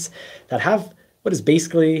seats that have what is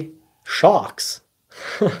basically shocks.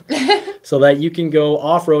 So that you can go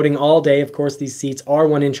off-roading all day. Of course, these seats are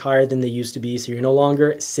 1 inch higher than they used to be, so you're no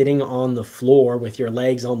longer sitting on the floor with your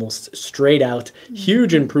legs almost straight out.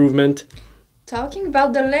 Huge improvement. Talking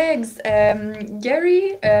about the legs,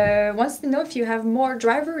 Gary wants to know if you have more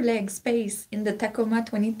driver leg space in the Tacoma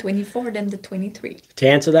 2024 than the 23. To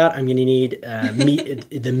answer that, I'm going to need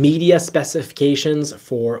the media specifications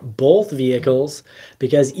for both vehicles,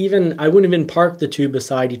 because I wouldn't even park the two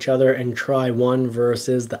beside each other and try one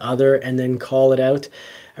versus the other and then call it out.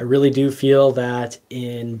 I really do feel that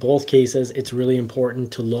in both cases, it's really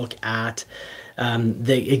important to look at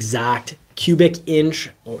the exact cubic inch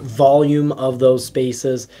volume of those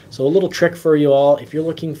spaces. So a little trick for you all, if you're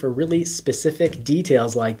looking for really specific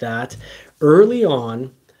details like that, early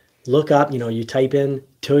on, look up, you type in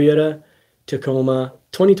Toyota Tacoma,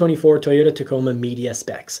 2024 Toyota Tacoma media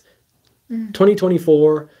specs,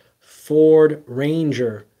 2024 Ford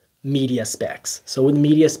Ranger media specs. So with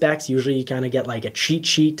media specs, usually you kind of get like a cheat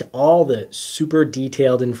sheet to all the super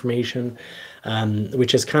detailed information,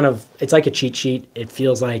 which is kind of, it's like a cheat sheet. It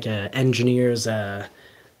feels like an engineer's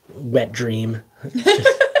wet dream.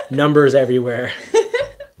 Just numbers everywhere.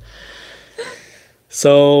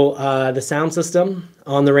 So the sound system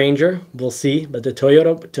on the Ranger, we'll see, but the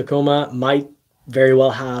Toyota Tacoma might very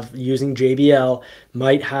well have, using JBL,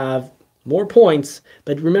 might have more points.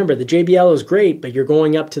 But remember, the JBL is great, but you're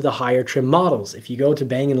going up to the higher trim models. If you go to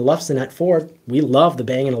Bang & Olufsen at Ford, we love the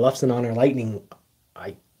Bang & Olufsen on our Lightning.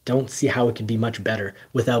 I don't see how it could be much better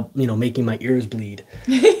without, you know, making my ears bleed.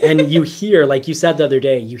 And you hear, like you said the other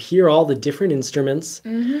day, you hear all the different instruments.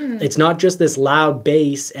 It's not just this loud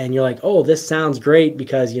bass and you're like, oh, this sounds great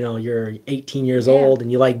because, you know, you're 18 years old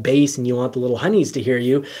and you like bass and you want the little honeys to hear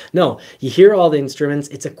you. No, you hear all the instruments.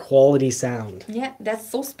 It's a quality sound. Yeah, that's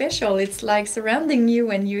so special. It's like surrounding you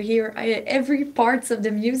and you hear every parts of the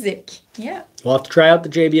music. Yeah. We'll have to try out the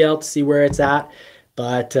JBL to see where it's at.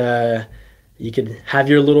 But you could have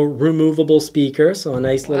your little removable speaker. So a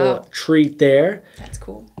nice little treat there. That's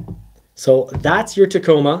cool. So that's your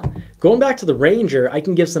Tacoma. Going back to the Ranger, I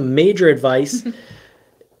can give some major advice.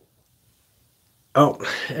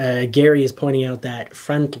 Gary is pointing out that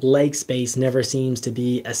front leg space never seems to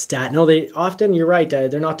be a stat. No, they often, you're right,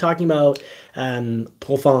 they're not talking about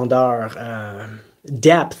profondeur,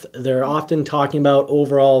 depth. They're often talking about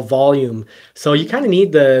overall volume. So you kind of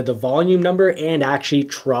need the volume number and actually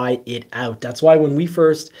try it out. That's why when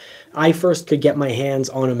I first could get my hands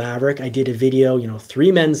on a Maverick, I did a video, you know,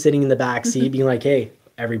 3 men sitting in the back seat being like, hey,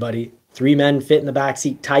 everybody, 3 men fit in the back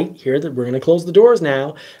seat tight here, that we're going to close the doors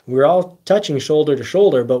now. We're all touching shoulder to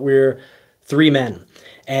shoulder, but we're 3 men.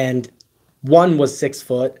 And one was 6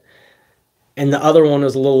 foot and the other one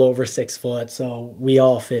was a little over 6 foot. So we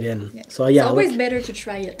all fit in. Yeah. So yeah. It's always better to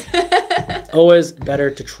try it. Always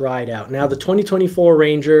better to try it out. Now the 2024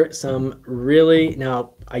 Ranger,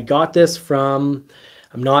 now I got this from,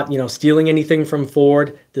 I'm not, you know, stealing anything from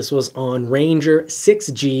Ford. This was on Ranger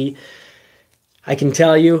 6G. I can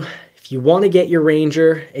tell you, if you want to get your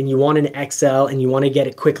Ranger and you want an XL and you want to get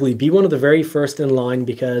it quickly, be one of the very first in line,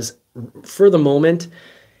 because for the moment,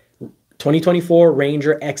 2024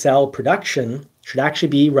 Ranger XL production should actually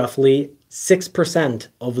be roughly 6%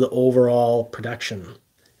 of the overall production.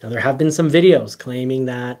 Now, there have been some videos claiming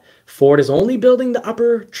that Ford is only building the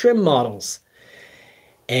upper trim models,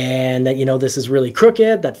 and that, you know, this is really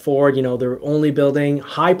crooked, that Ford, you know, they're only building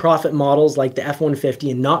high profit models like the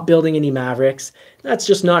F-150 and not building any Mavericks. That's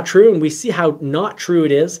just not true, and we see how not true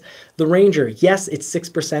it is. The Ranger, yes, it's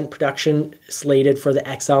 6% production slated for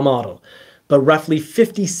the XL model, but roughly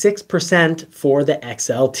 56% for the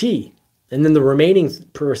XLT. And then the remaining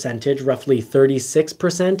percentage, roughly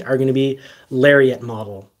 36%, are going to be Lariat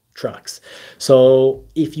model trucks. So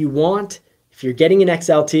if you're getting an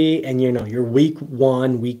XLT and, you know, you're week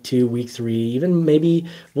 1, week 2, week 3, even maybe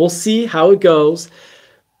we'll see how it goes,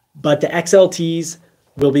 but the XLTs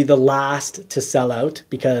will be the last to sell out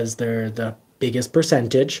because they're the biggest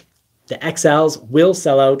percentage. The XLs will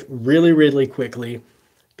sell out really, really quickly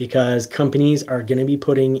because companies are going to be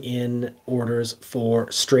putting in orders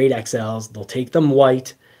for straight XLs. They'll take them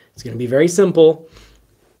white. It's going to be very simple.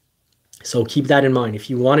 So keep that in mind. If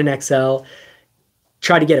you want an XL,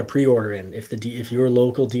 try to get a pre-order in. If your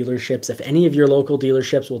local dealerships, if any of your local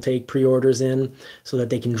dealerships will take pre-orders in so that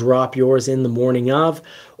they can drop yours in the morning of,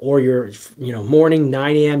 or your, you know, morning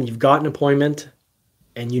 9 a.m. you've got an appointment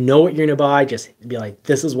and you know what you're going to buy, just be like,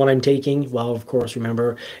 this is what I'm taking. Well, of course,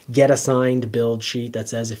 remember, get a signed build sheet that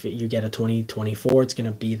says if you get a 2024, it's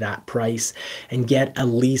going to be that price, and get a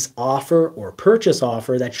lease offer or purchase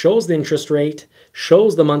offer that shows the interest rate,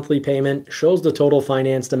 shows the monthly payment, shows the total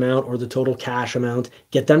financed amount or the total cash amount.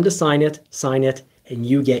 Get them to sign it, and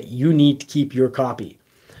you need to keep your copy,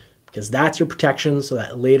 because that's your protection so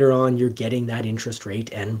that later on you're getting that interest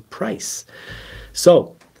rate and price.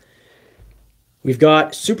 So we've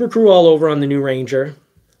got Super Crew all over on the new Ranger.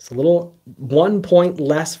 It's a little 1 point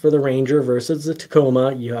less for the Ranger versus the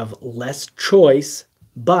Tacoma. You have less choice,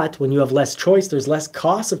 but when you have less choice, there's less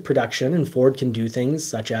cost of production, and Ford can do things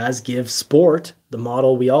such as give Sport, the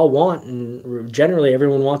model we all want, and generally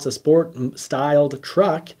everyone wants a sport-styled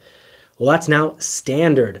truck. Well, that's now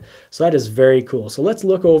standard. So that is very cool. So let's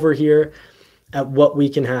look over here at what we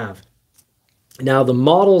can have. Now, the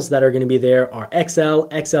models that are going to be there are XL,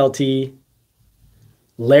 XLT,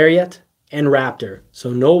 Lariat, and Raptor.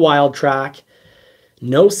 So no wild track,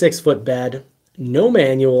 no 6-foot bed, no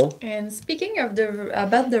manual. And speaking of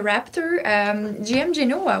about the Raptor, GM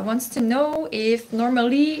Genoa wants to know if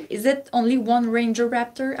normally is it only one Ranger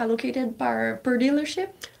Raptor allocated per dealership?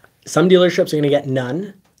 Some dealerships are going to get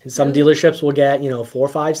none, And some Really? dealerships will get, 4,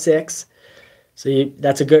 5, 6. So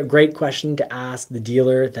that's a great question to ask the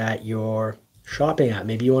dealer that you're shopping at.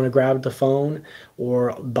 Maybe you want to grab the phone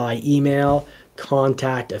or by email,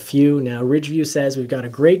 contact a few. Now, Ridgeview says we've got a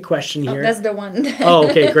great question Oh, here. that's the one. Oh,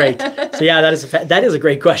 okay, great. So yeah, that is a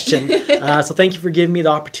great question. So thank you for giving me the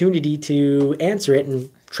opportunity to answer it and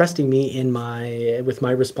trusting me with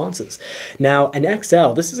my responses. Now, an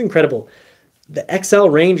XL, this is incredible. The XL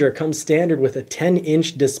Ranger comes standard with a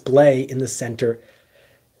 10-inch display in the center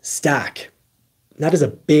stack. That is a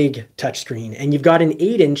big touchscreen, and you've got an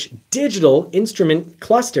 8-inch digital instrument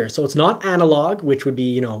cluster. So it's not analog, which would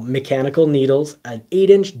be, mechanical needles. An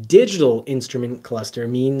 8-inch digital instrument cluster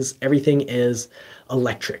means everything is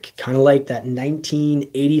electric, kind of like that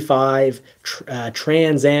 1985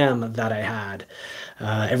 Trans Am that I had.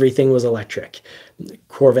 Everything was electric.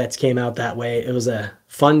 Corvettes came out that way. It was a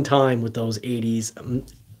fun time with those 80s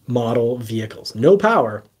model vehicles. No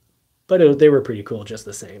power, but they were pretty cool just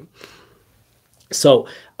the same. So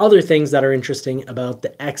other things that are interesting about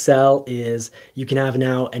the XL is you can have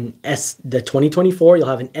now the 2024, you'll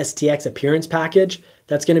have an STX appearance package.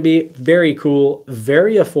 That's going to be very cool,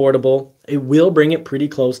 very affordable. It will bring it pretty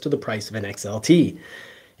close to the price of an XLT.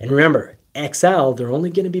 And remember, XL, they're only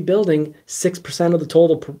going to be building 6% of the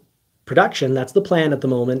total production. That's the plan at the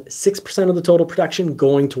moment. 6% of the total production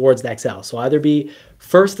going towards the XL. So either be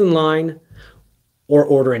first in line or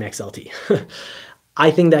order an XLT. I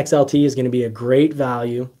think the XLT is going to be a great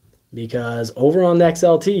value because over on the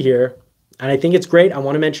XLT here, and I think it's great. I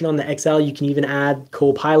want to mention on the XL, you can even add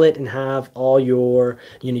Copilot and have all your,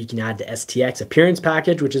 you can add the STX appearance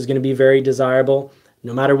package, which is going to be very desirable.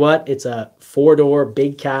 No matter what, it's a 4-door,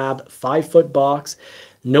 big cab, 5-foot box,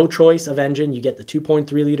 no choice of engine. You get the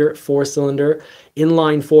 2.3-liter 4-cylinder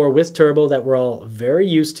inline 4 with turbo that we're all very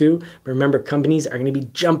used to. But remember, companies are going to be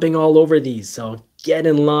jumping all over these. So get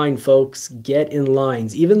in line, folks. Get in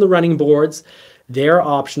lines. Even the running boards, they're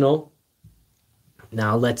optional.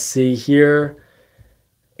 Now let's see here.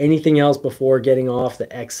 Anything else before getting off the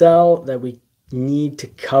XL that we need to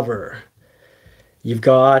cover? You've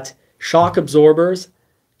got shock absorbers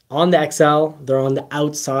on the XL. They're on the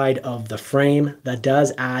outside of the frame. That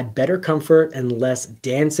does add better comfort and less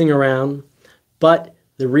dancing around. But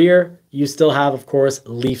the rear, you still have, of course,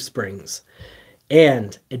 leaf springs.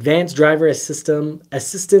 And advanced driver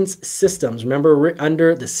assistance systems. Remember,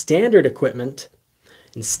 under the standard equipment,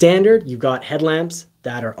 in standard, you've got headlamps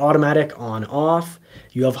that are automatic on off.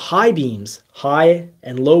 You have high beams, high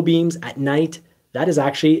and low beams at night. That is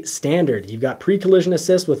actually standard. You've got pre-collision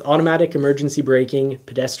assist with automatic emergency braking,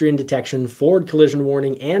 pedestrian detection, forward collision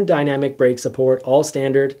warning, and dynamic brake support, all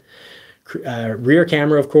standard. Rear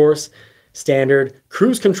camera, of course, standard.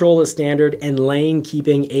 Cruise control is standard, and lane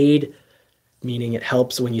keeping aid, meaning it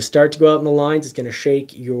helps when you start to go out in the lines. It's going to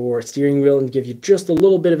shake your steering wheel and give you just a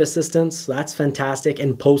little bit of assistance. So that's fantastic.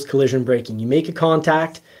 And post-collision braking. You make a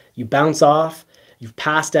contact, you bounce off, you've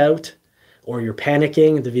passed out, or you're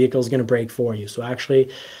panicking, the vehicle is going to brake for you. So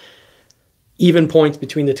actually, even points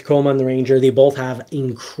between the Tacoma and the Ranger. They both have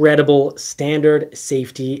incredible standard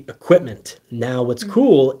safety equipment. Now, what's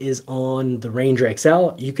cool is on the Ranger XL,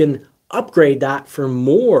 you can upgrade that for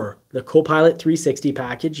more. The Copilot 360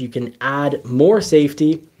 package, you can add more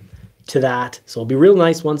safety to that. So it'll be real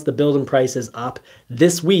nice once the build and price is up.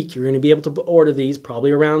 This week, you're going to be able to order these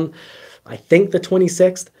probably around, I think, the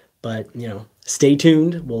 26th. But, stay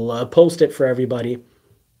tuned. We'll post it for everybody.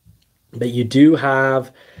 But you do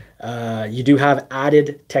have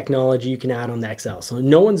added technology you can add on the XL. So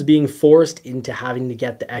no one's being forced into having to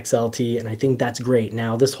get the XLT, and I think that's great.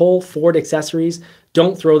 Now, this whole Ford accessories,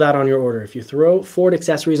 don't throw that on your order. If you throw Ford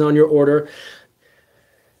accessories on your order,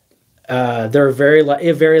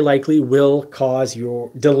 it very likely will cause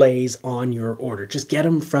your delays on your order. Just get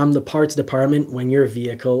them from the parts department when your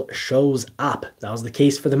vehicle shows up. That was the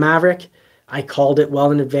case for the Maverick. I called it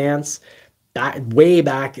well in advance. Way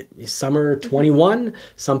back summer 21,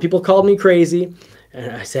 some people called me crazy,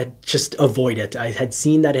 and I said just avoid it. I had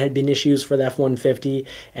seen that it had been issues for the F-150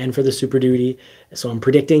 and for the Super Duty, so I'm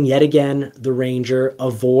predicting yet again the Ranger.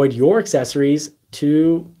 Avoid your accessories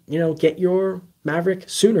to get your Maverick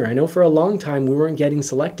sooner. I know for a long time we weren't getting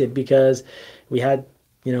selected because we had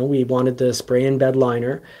we wanted the spray in bed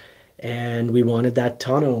liner and we wanted that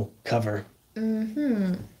tonneau cover.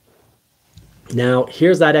 Now,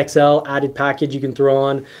 here's that XL added package you can throw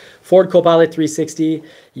on. Ford Copilot 360.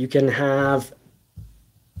 You can have,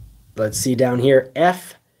 let's see down here,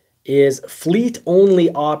 F is fleet only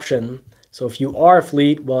option. So if you are a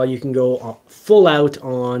fleet, well, you can go full out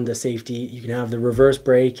on the safety. You can have the reverse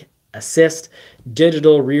brake assist,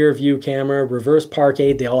 digital rear view camera, reverse park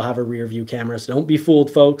aid. They all have a rear view camera, so don't be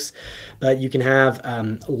fooled, folks. But you can have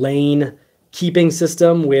lane keeping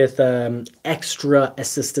system with extra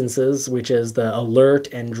assistances, which is the alert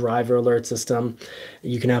and driver alert system.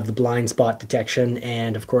 You can have the blind spot detection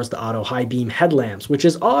and, of course, the auto high beam headlamps, which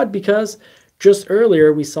is odd because just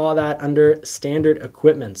earlier we saw that under standard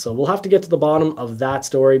equipment. So we'll have to get to the bottom of that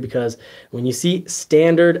story, because when you see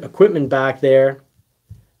standard equipment back there,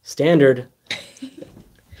 standard,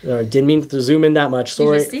 didn't mean to zoom in that much.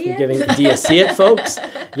 Sorry. Do you see it, folks?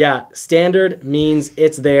 Yeah, standard means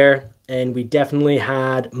it's there. And we definitely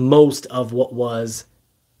had most of what was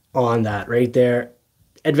on that right there.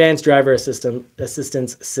 Advanced driver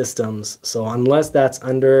assistance systems. So unless that's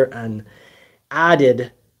under an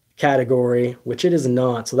added category, which it is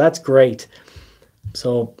not, so that's great.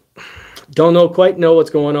 So don't quite know what's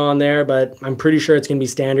going on there, but I'm pretty sure it's going to be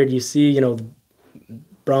standard. You see,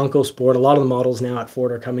 Bronco Sport, a lot of the models now at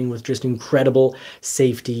Ford are coming with just incredible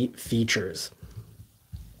safety features.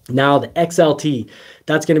 Now the XLT,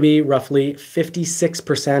 that's going to be roughly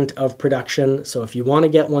 56% of production. So if you want to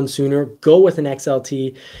get one sooner, go with an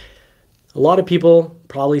XLT. A lot of people,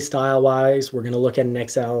 probably style-wise, we're going to look at an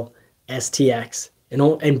XL STX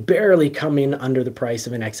and barely come in under the price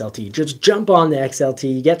of an XLT. Just jump on the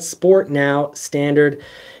XLT. You get Sport now, standard,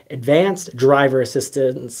 advanced driver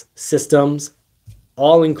assistance systems,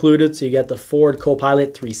 all included. So you get the Ford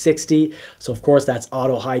Copilot 360. So of course that's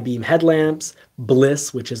auto high beam headlamps,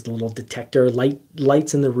 Bliss, which is the little detector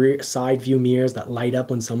lights in the rear side view mirrors that light up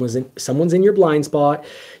when someone's in your blind spot.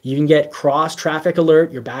 You can get cross traffic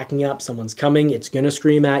alert. You're backing up, someone's coming, it's going to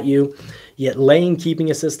scream at you. You get lane keeping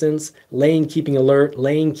assistance, lane keeping alert,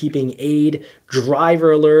 lane keeping aid,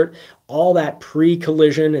 driver alert, all that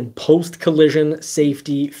pre-collision and post-collision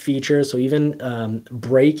safety features. So even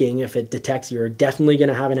braking, if it detects you're definitely going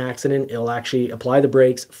to have an accident, it'll actually apply the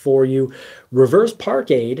brakes for you. Reverse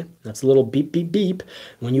park aid, that's a little beep, beep, beep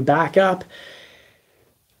when you back up.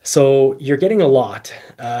 So you're getting a lot.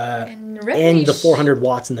 And the 400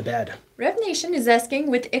 watts in the bed. Rev Nation is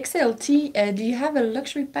asking, with XLT, do you have a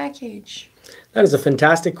luxury package? That is a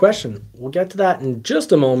fantastic question. We'll get to that in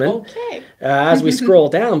just a moment. Okay. As we scroll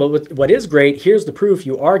down. But what is great, here's the proof.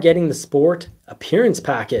 You are getting the Sport Appearance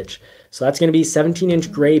Package. So that's going to be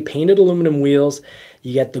 17-inch gray painted aluminum wheels.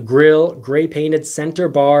 You get the grille, gray painted center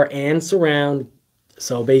bar and surround.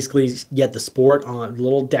 So basically you get the Sport on a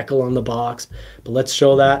little decal on the box. But let's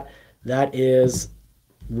show that. That is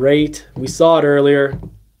right. We saw it earlier.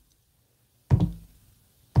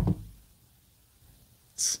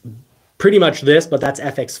 It's pretty much this, but that's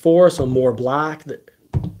FX4, so more black.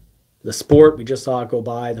 The Sport, we just saw it go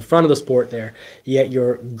by. The front of the Sport there. You get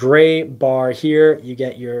your gray bar here. You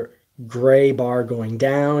get your gray bar going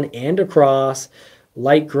down and across.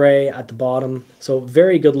 Light gray at the bottom. So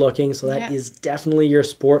very good looking. So that is definitely your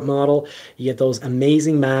Sport model. You get those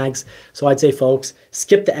amazing mags. So I'd say, folks,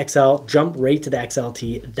 skip the XL, jump right to the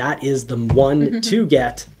XLT. That is the one to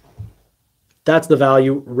get. That's the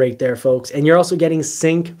value right there, folks. And you're also getting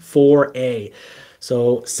Sync 4A.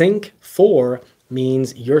 So Sync 4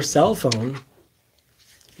 means your cell phone,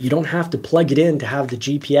 you don't have to plug it in to have the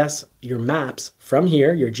GPS, your maps from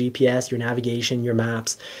here, your GPS, your navigation, your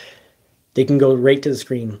maps. They can go right to the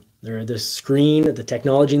screen. The screen, the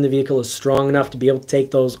technology in the vehicle is strong enough to be able to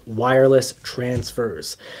take those wireless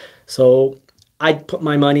transfers. So I'd put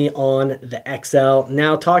my money on the XL.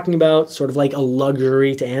 Now talking about sort of like a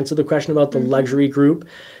luxury, to answer the question about the luxury group.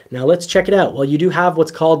 Now let's check it out. Well, you do have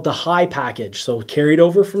what's called the high package. So carried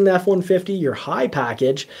over from the F-150, your high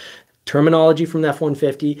package, terminology from the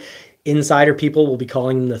F-150. Insider people will be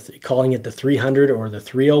calling it the 300 or the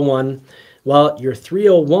 301. Well, your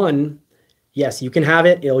 301, yes, you can have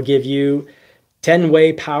it. It'll give you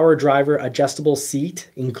 10-way power driver adjustable seat,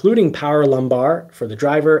 including power lumbar for the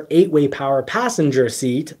driver, 8-way power passenger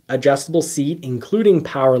seat, adjustable seat, including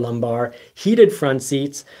power lumbar, heated front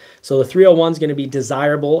seats. So the 301 is going to be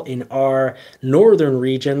desirable in our northern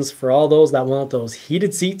regions for all those that want those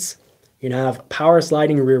heated seats. You're going to have power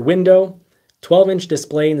sliding rear window, 12-inch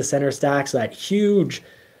display in the center stack, so that huge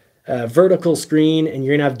vertical screen, and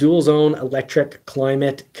you're going to have dual zone electric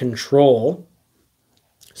climate control.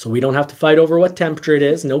 So we don't have to fight over what temperature it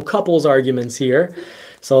is. No couples arguments here.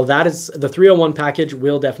 So that is the 301 package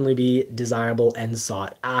will definitely be desirable and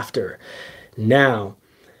sought after. Now,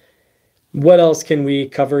 what else can we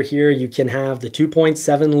cover here? You can have the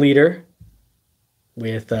 2.7 liter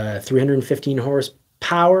with 315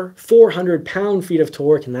 horsepower, 400 pound-feet of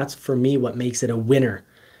torque, and that's for me what makes it a winner.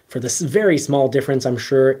 For this very small difference, I'm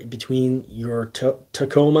sure, between your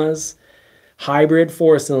Tacoma's hybrid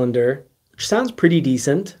 4-cylinder, which sounds pretty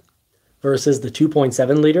decent, versus the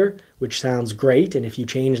 2.7 liter, which sounds great. And if you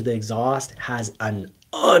change the exhaust, has an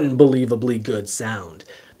unbelievably good sound.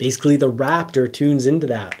 Basically, the Raptor tunes into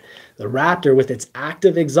that. The Raptor with its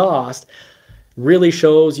active exhaust really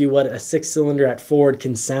shows you what a 6-cylinder at Ford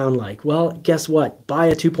can sound like. Well, guess what? Buy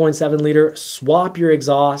a 2.7 liter, swap your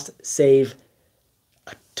exhaust, save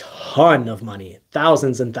a ton of money,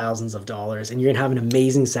 thousands and thousands of dollars, and you're gonna have an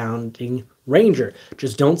amazing sounding Ranger.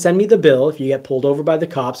 Just don't send me the bill if you get pulled over by the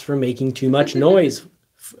cops for making too much noise,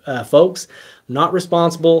 folks. I'm not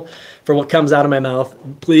responsible for what comes out of my mouth.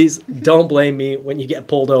 Please don't blame me when you get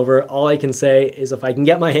pulled over. All I can say is if I can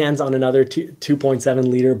get my hands on another 2.7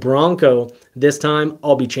 liter Bronco this time,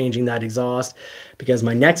 I'll be changing that exhaust because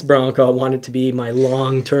my next Bronco, I want it to be my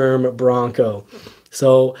long-term Bronco.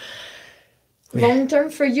 So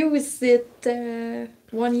long-term for you, is it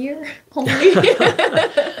 1 year only?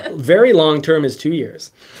 very long-term is 2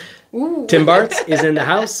 years. Ooh. Tim Bartz is in the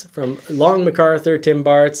house from Long MacArthur. Tim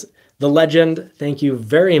Bartz, the legend, thank you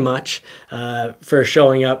very much for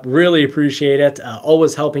showing up. Really appreciate it.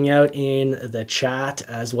 Always helping out in the chat,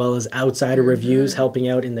 as well as Outsider Reviews, helping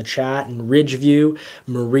out in the chat, and Ridgeview,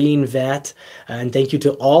 Marine Vet. And thank you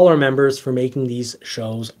to all our members for making these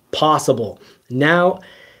shows possible. Now,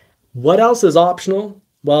 what else is optional?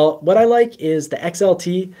 Well, what I like is the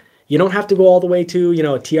XLT. You don't have to go all the way to, a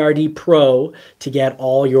TRD Pro to get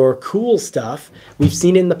all your cool stuff. We've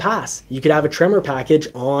seen it in the past. You could have a tremor package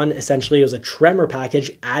on, essentially it was a tremor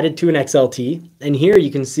package added to an XLT. And here you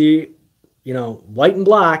can see, white and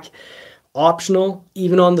black, optional,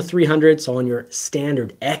 even on the 300. So on your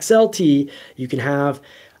standard XLT, you can have,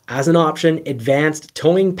 as an option, advanced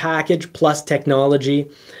towing package plus technology.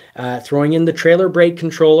 Throwing in the trailer brake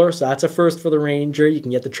controller, so that's a first for the Ranger. You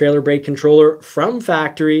can get the trailer brake controller from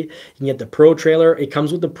factory. You can get the Pro Trailer. It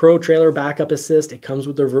comes with the Pro Trailer backup assist. It comes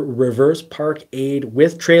with the reverse park aid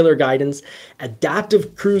with trailer guidance,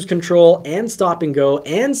 adaptive cruise control and stop and go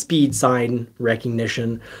and speed sign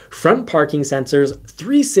recognition, front parking sensors,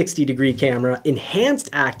 360-degree camera, enhanced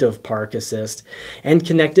active park assist, and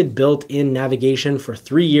connected built-in navigation for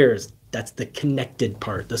 3 years. That's the connected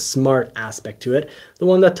part, the smart aspect to it, the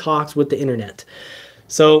one that talks with the internet.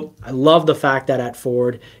 So I love the fact that at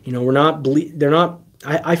Ford,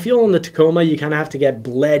 I feel in the Tacoma, you kind of have to get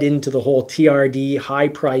bled into the whole TRD high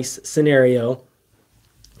price scenario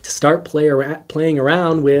to start playing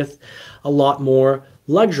around with a lot more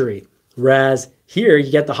luxury. Whereas here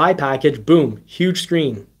you get the high package, boom, huge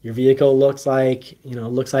screen. Your vehicle looks like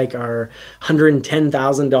our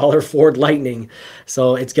 $110,000 Ford Lightning.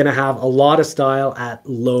 So it's going to have a lot of style at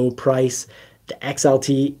low price. The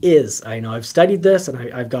XLT is, I know I've studied this,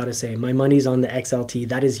 and I've got to say, my money's on the XLT.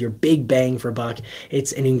 That is your big bang for buck.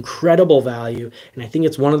 It's an incredible value. And I think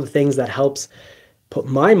it's one of the things that helps put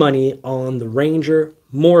my money on the Ranger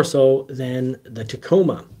more so than the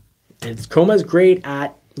Tacoma. And Tacoma is great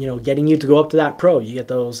at, getting you to go up to that Pro. You get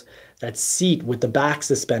that seat with the back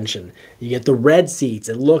suspension. You get the red seats.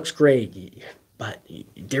 It looks great, but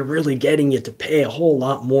they're really getting you to pay a whole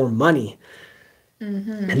lot more money.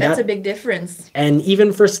 And that's a big difference. And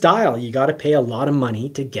even for style, you got to pay a lot of money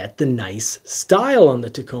to get the nice style on the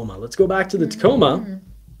Tacoma. Let's go back to the Tacoma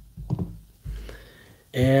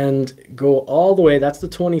and go all the way. That's the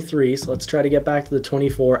 23. So let's try to get back to the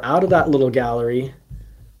 24 out of that little gallery.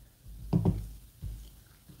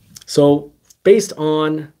 So based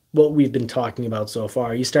on what we've been talking about so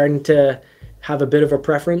far, are you starting to have a bit of a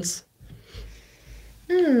preference?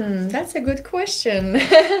 That's a good question.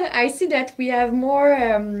 I see that we have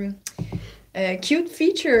more cute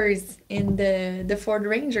features in the Ford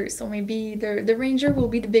Ranger, so maybe the Ranger will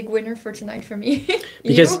be the big winner for tonight for me.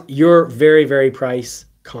 Because you're very, very price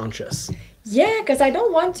conscious. Yeah, because I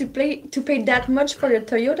don't want to pay that much for the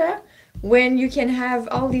Toyota when you can have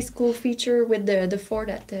all these cool features with the Ford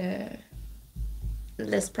at the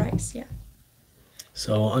less price. Yeah.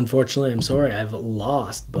 So unfortunately, I'm sorry, I've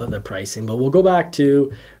lost the pricing, but we'll go back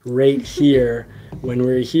to right here when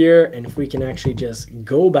we're here, and if we can actually just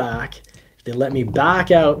go back, if they let me back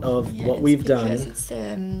out of what we've done. It's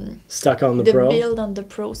stuck on the Pro. The build on the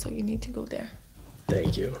Pro, so you need to go there.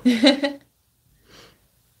 Thank you.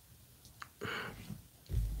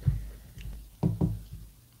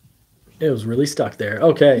 It was really stuck there.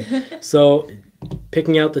 Okay, so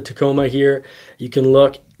picking out the Tacoma here, you can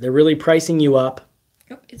look, they're really pricing you up.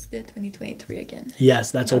 Oh, it's the 2023 again.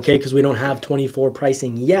 Yes, that's okay because we don't have 24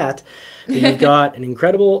 pricing yet. But you've got an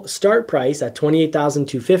incredible start price at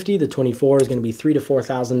 $28,250. The 24 is going to be $3,000 to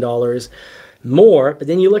 $4,000 more. But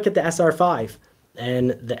then you look at the SR5, and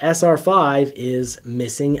the SR5 is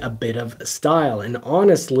missing a bit of style. And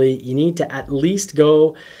honestly, you need to at least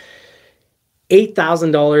go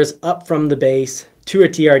 $8,000 up from the base to a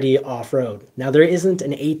TRD off-road. Now, there isn't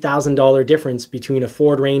an $8,000 difference between a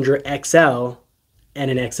Ford Ranger XL and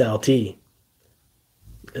an XLT.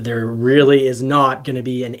 There really is not going to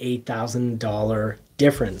be an $8,000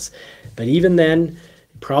 difference. But even then,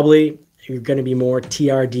 probably you're going to be more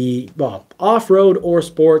TRD, well, off-road or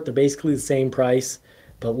sport. They're basically the same price,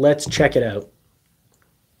 but let's check it out.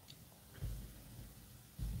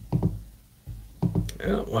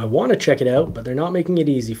 Well, I want to check it out, but they're not making it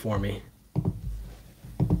easy for me.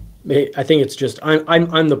 I think it's just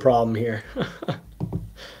I'm the problem here.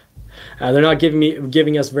 They're not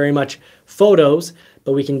giving us very much photos,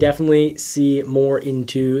 but we can definitely see more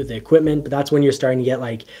into the equipment. But that's when you're starting to get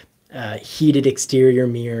like heated exterior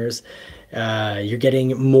mirrors. You're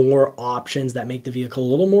getting more options that make the vehicle a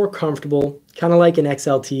little more comfortable, kind of like an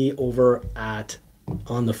XLT over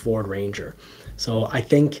on the Ford Ranger. So I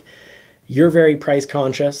think you're very price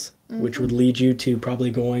conscious, which would lead you to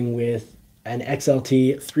probably going with an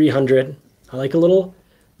XLT 300. I like a little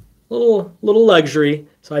luxury,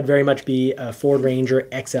 so I'd very much be a Ford Ranger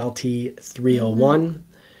XLT 301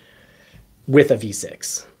 with a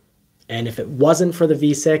V6. And if it wasn't for the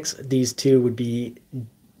V6, these two would be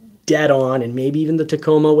dead on, and maybe even the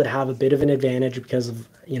Tacoma would have a bit of an advantage because of,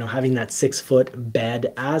 you know, having that 6-foot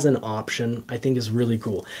bed as an option. I think is really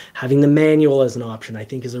cool. Having the manual as an option, I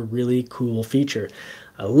think, is a really cool feature.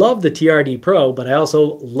 I love the TRD Pro, but I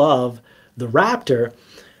also love the Raptor,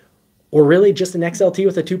 or really just an XLT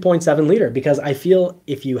with a 2.7 liter, because I feel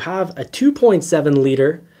if you have a 2.7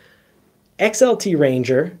 liter XLT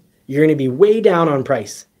Ranger, you're going to be way down on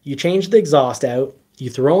price. You change the exhaust out, you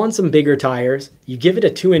throw on some bigger tires, you give it a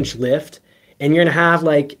 2-inch lift, and you're going to have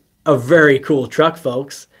like a very cool truck,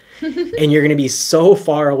 folks. And you're going to be so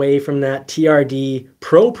far away from that TRD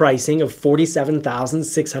Pro pricing of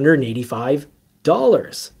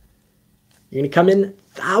 $47,685. You're going to come in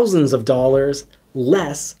thousands of dollars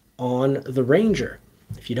less on the Ranger.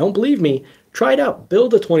 If you don't believe me, try it out.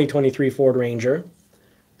 Build a 2023 Ford Ranger,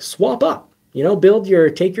 swap up. You know,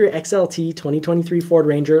 take your XLT 2023 Ford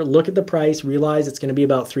Ranger, look at the price, realize it's going to be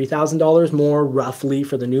about $3,000 more roughly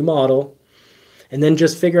for the new model, and then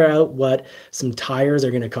just figure out what some tires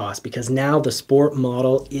are going to cost, because now the sport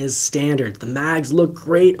model is standard. The mags look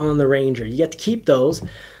great on the Ranger. You get to keep those.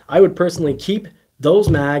 I would personally keep those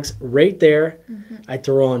mags right there. I'd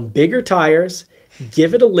throw on bigger tires,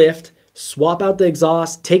 give it a lift, swap out the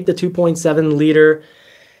exhaust, take the 2.7 liter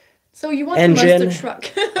So you want engine. a monster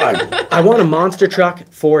truck. I want a monster truck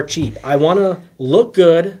for cheap. I want to look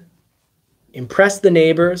good, impress the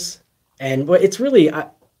neighbors, and it's really, I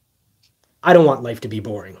don't want life to be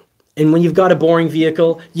boring. And when you've got a boring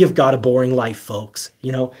vehicle, you've got a boring life, folks.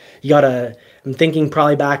 You know, I'm thinking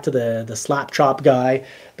probably back to the slap chop guy,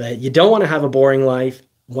 but you don't want to have a boring life.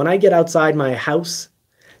 When I get outside my house,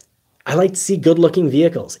 I like to see good-looking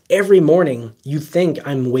vehicles. Every morning, you think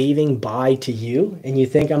I'm waving bye to you, and you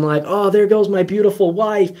think I'm like, oh, there goes my beautiful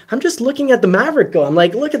wife. I'm just looking at the Maverick go. I'm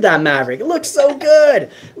like, look at that Maverick. It looks so good.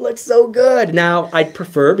 It looks so good. Now, I'd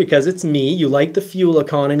prefer, because it's me, you like the fuel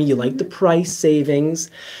economy, you like the price savings,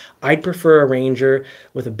 I'd prefer a Ranger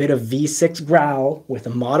with a bit of V6 growl, with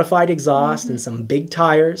a modified exhaust and some big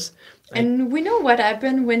tires. And we know what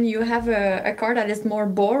happened when you have a car that is more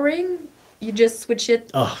boring. You just switch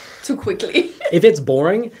it too quickly. If it's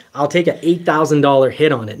boring, I'll take an $8,000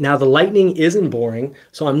 hit on it. Now, the Lightning isn't boring,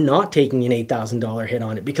 so I'm not taking an $8,000 hit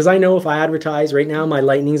on it, because I know if I advertise right now, my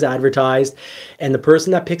Lightning's advertised, and the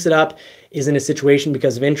person that picks it up is in a situation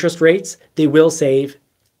because of interest rates, they will save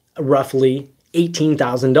roughly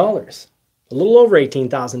 $18,000, a little over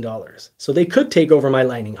 $18,000. So they could take over my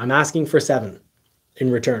Lightning. I'm asking for $7,000 in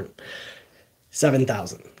return.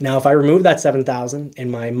 $7,000. Now, if I remove that $7,000 and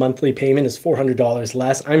my monthly payment is $400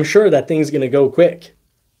 less, I'm sure that thing's going to go quick.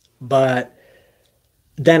 But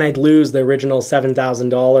then I'd lose the original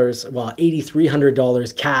 $7,000, well,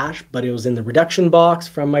 $8,300 cash, but it was in the reduction box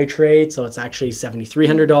from my trade, so it's actually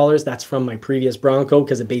 $7,300. That's from my previous Bronco,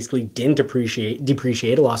 because it basically didn't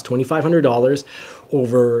depreciate. I lost $2,500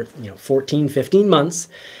 over 14, 15 months.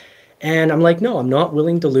 And I'm like, no, I'm not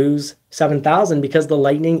willing to lose $7,000, because the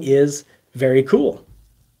Lightning is very cool.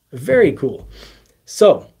 Very cool.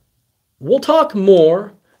 So we'll talk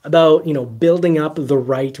more about, building up the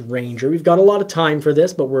right Ranger. We've got a lot of time for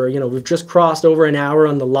this, but we've just crossed over an hour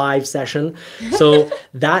on the live session. So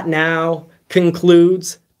that now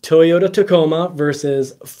concludes Toyota Tacoma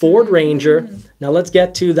versus Ford Ranger. Now let's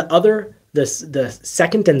get to the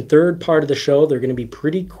second and third part of the show. They're going to be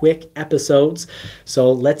pretty quick episodes. So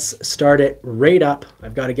let's start it right up.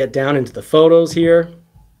 I've got to get down into the photos here.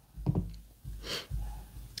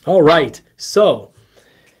 All right, so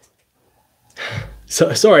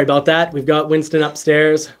So sorry about that. We've got Winston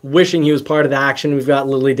upstairs wishing he was part of the action. We've got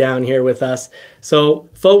Lily down here with us. So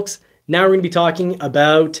folks, now we're going to be talking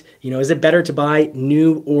about, is it better to buy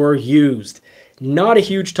new or used? Not a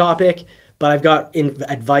huge topic, but I've got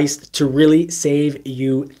advice to really save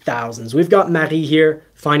you thousands. We've got Marie here,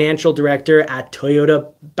 financial director at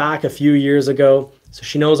Toyota back a few years ago. So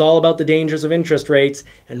she knows all about the dangers of interest rates.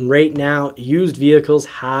 And right now, used vehicles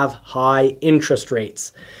have high interest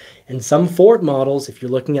rates. And some Ford models, if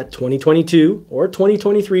you're looking at 2022 or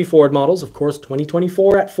 2023 Ford models, of course,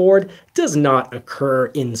 2024 at Ford does not occur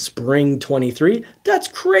in spring 23. That's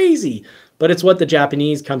crazy. But it's what the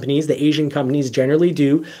Japanese companies, the Asian companies generally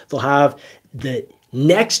do. They'll have the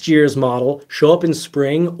next year's model show up in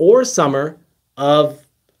spring or summer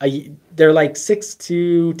they're like 6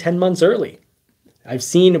 to 10 months early. I've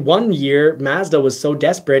seen one year, Mazda was so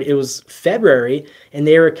desperate, it was February, and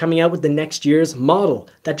they were coming out with the next year's model.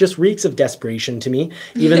 That just reeks of desperation to me,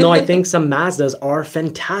 even though I think some Mazdas are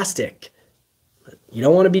fantastic. You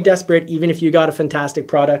don't want to be desperate, even if you got a fantastic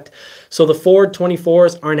product. So the Ford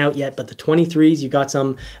 24s aren't out yet, but the 23s, you got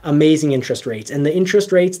some amazing interest rates. And the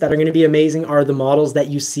interest rates that are going to be amazing are the models that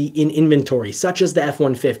you see in inventory, such as the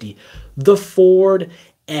F-150, the Ford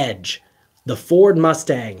Edge, the Ford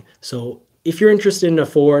Mustang. So if you're interested in a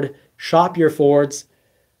Ford, shop your Fords.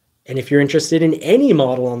 And if you're interested in any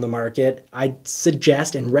model on the market, I'd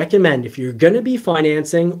suggest and recommend, if you're going to be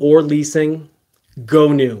financing or leasing,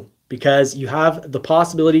 go new, because you have the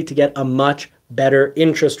possibility to get a much better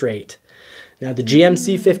interest rate. Now, the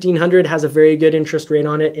GMC 1500 has a very good interest rate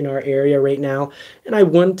on it in our area right now. And I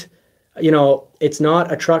wouldn't, it's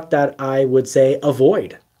not a truck that I would say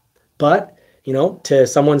avoid. But to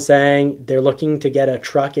someone saying they're looking to get a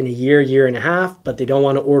truck in a year and a half, but they don't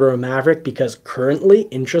want to order a Maverick because currently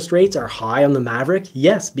interest rates are high on the Maverick.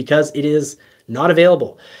 Yes, because it is not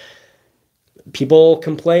available. People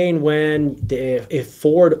complain if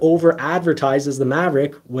Ford over advertises the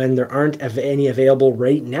Maverick when there aren't any available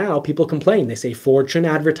right now. People complain. They say Ford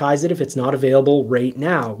shouldn't advertise it if it's not available right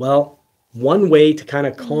now. Well, one way to kind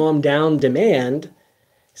of calm down demand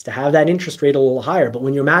is to have that interest rate a little higher. But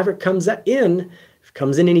when your Maverick comes in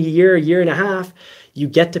a year and a half, you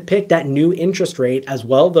get to pick that new interest rate as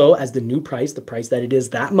well, though, as the new price, the price that it is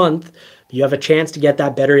that month. You have a chance to get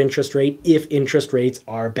that better interest rate if interest rates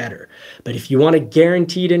are better. But if you want a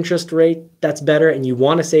guaranteed interest rate that's better and you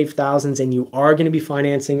want to save thousands and you are going to be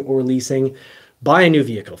financing or leasing, buy a new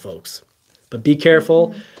vehicle, folks. But be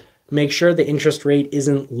careful. Make sure the interest rate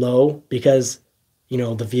isn't low because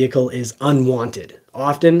the vehicle is unwanted.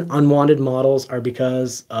 Often unwanted models are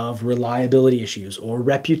because of reliability issues or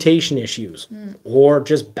reputation issues or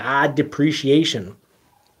just bad depreciation.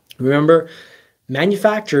 Remember,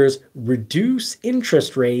 manufacturers reduce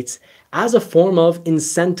interest rates as a form of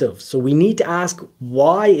incentive. So we need to ask,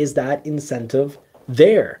 why is that incentive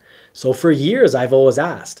there? So for years, I've always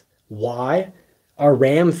asked, why are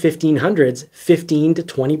Ram 1500s 15 to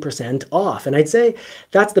 20% off? And I'd say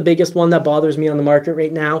that's the biggest one that bothers me on the market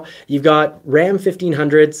right now. You've got Ram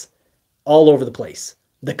 1500s all over the place.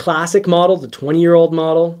 The classic model, the 20-year-old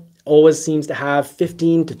model, always seems to have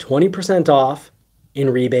 15 to 20% off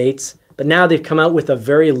in rebates. But now they've come out with a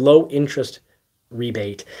very low interest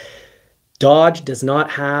rebate. Dodge does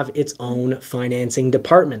not have its own financing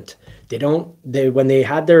department. When they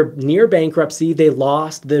had their near bankruptcy, they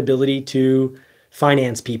lost the ability to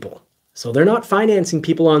finance people. So they're not financing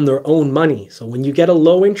people on their own money. So when you get a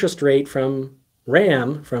low interest rate from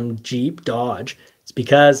Ram, from Jeep, Dodge, it's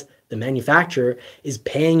because the manufacturer is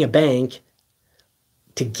paying a bank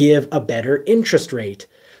to give a better interest rate.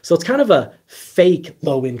 So it's kind of a fake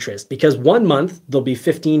low interest because one month they'll be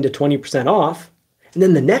 15 to 20% off. And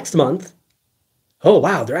then the next month, oh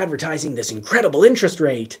wow, they're advertising this incredible interest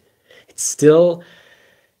rate. It's still,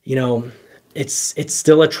 it's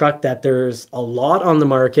still a truck that there's a lot on the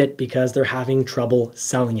market because they're having trouble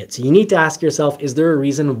selling it. So you need to ask yourself, is there a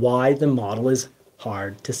reason why the model is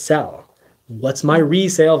hard to sell? What's my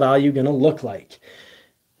resale value going to look like?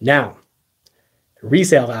 Now,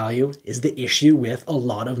 resale value is the issue with a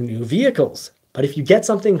lot of new vehicles. But if you get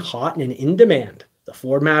something hot and in demand, the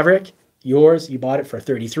Ford Maverick, yours, you bought it for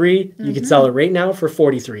 $33,000, you could sell it right now for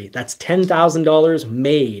 $43,000. That's $10,000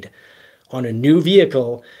 made on a new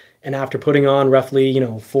vehicle. And after putting on roughly,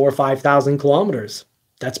 4,000 or 5,000 kilometers,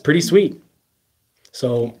 that's pretty sweet.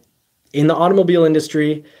 So in the automobile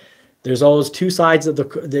industry, there's always two sides of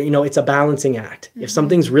it's a balancing act. If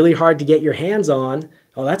something's really hard to get your hands on,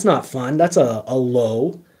 oh, that's not fun. That's a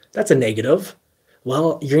low. That's a negative.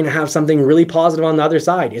 Well, you're going to have something really positive on the other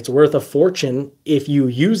side. It's worth a fortune if you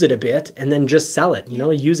use it a bit and then just sell it.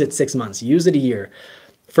 Use it 6 months, use it a year.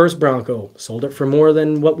 First Bronco, sold it for more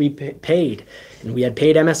than what we paid, and we had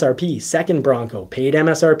paid MSRP. Second Bronco, paid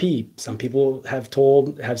MSRP. Some people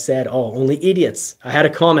have said, oh, only idiots. I had a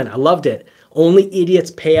comment, I loved it. Only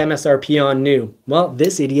idiots pay MSRP on new. Well,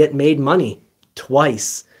 this idiot made money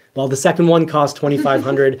twice. Well, the second one cost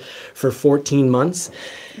 $2,500 for 14 months.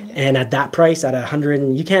 And at that price, at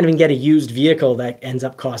 100, you can't even get a used vehicle that ends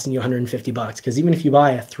up costing you $150. Because even if you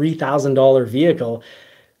buy a $3,000 vehicle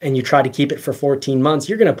and you try to keep it for 14 months,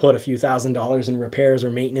 you're going to put a few $1,000s in repairs or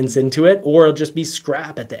maintenance into it, or it'll just be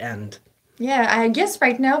scrap at the end. Yeah, I guess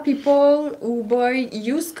right now people who buy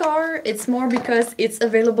used car, it's more because it's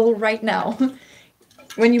available right now.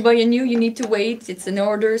 When you buy a new, you need to wait. It's an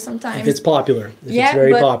order sometimes. If it's popular. If it's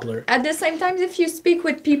very popular. At the same time, if you speak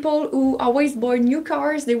with people who always buy new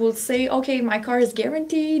cars, they will say, okay, my car is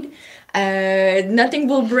guaranteed. Nothing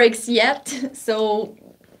will break yet. So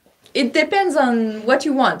it depends on what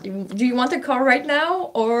you want. Do you want a car right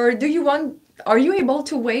now? Or are you able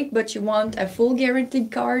to wait, but you want a full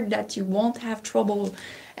guaranteed car that you won't have trouble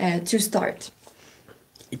to start?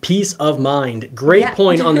 Peace of mind. Great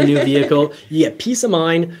point on the new vehicle. You get peace of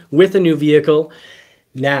mind with a new vehicle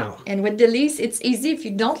now. And with the lease, it's easy. If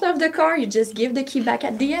you don't love the car, you just give the key back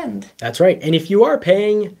at the end. That's right. And if you are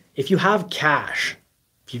paying, if you have cash,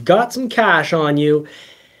 if you've got some cash on you,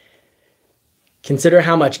 consider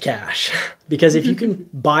how much cash. Because if you can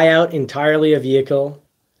buy out entirely a vehicle,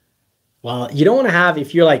 well, you don't want to have,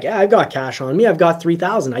 if you're like, I've got cash on me, I've got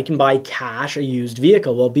 $3,000, I can buy cash a used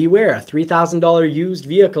vehicle. Well, beware, a $3,000 used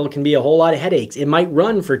vehicle can be a whole lot of headaches. It might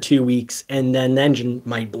run for 2 weeks and then the engine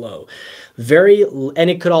might blow.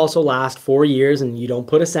 And it could also last 4 years and you don't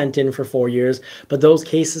put a cent in for 4 years, but those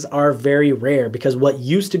cases are very rare because what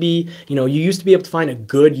used to be, you used to be able to find a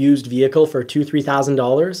good used vehicle for $2,000,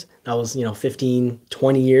 $3,000. That was, 15,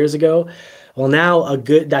 20 years ago. Well, now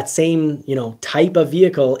that same, type of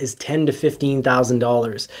vehicle is $10,000 to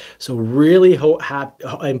 $15,000. So really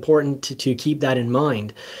important to keep that in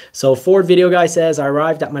mind. So Ford Video Guy says, I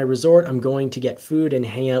arrived at my resort. I'm going to get food and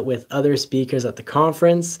hang out with other speakers at the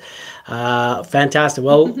conference. Fantastic.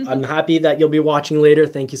 Well, I'm happy that you'll be watching later.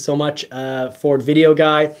 Thank you so much, Ford Video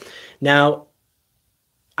Guy. Now,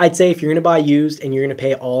 I'd say if you're going to buy used and you're going to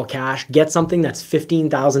pay all cash, get something that's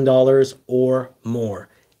 $15,000 or more.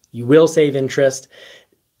 You will save interest,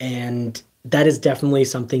 and that is definitely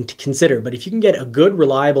something to consider. But if you can get a good,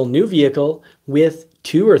 reliable new vehicle with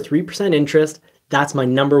 2 or 3% interest, that's my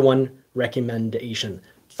number one recommendation.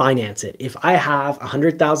 Finance it. If I have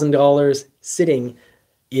 $100,000 sitting,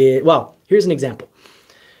 well, here's an example.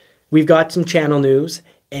 We've got some channel news,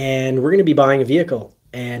 and we're going to be buying a vehicle,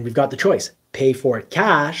 and we've got the choice. Pay for it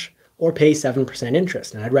cash or pay 7%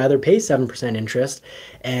 interest. And I'd rather pay 7% interest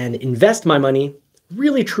and invest my money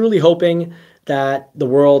really truly hoping that the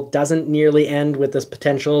world doesn't nearly end with this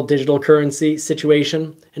potential digital currency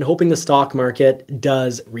situation and hoping the stock market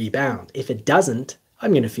does rebound. If it doesn't,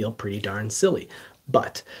 I'm going to feel pretty darn silly.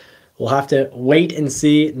 But we'll have to wait and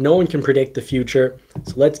see. No one can predict the future.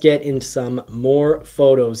 So let's get into some more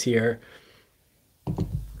photos here.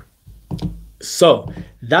 So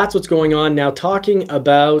that's what's going on now. Talking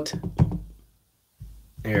about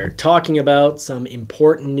some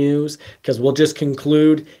important news, because we'll just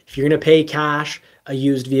conclude, if you're going to pay cash a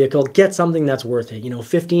used vehicle, get something that's worth it,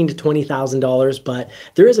 $15,000 to $20,000, but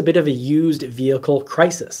there is a bit of a used vehicle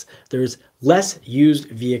crisis. There's less used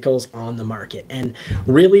vehicles on the market, and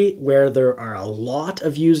really where there are a lot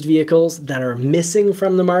of used vehicles that are missing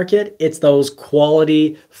from the market, it's those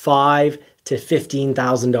quality $5,000 to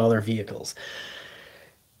 $15,000 vehicles.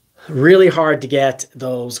 Really hard to get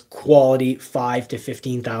those quality $5,000 to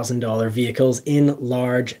 $15,000 vehicles in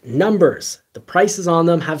large numbers. The prices on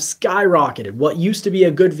them have skyrocketed. What used to be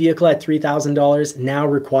a good vehicle at $3,000 now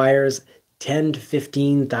requires $10,000 to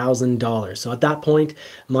 $15,000. So at that point,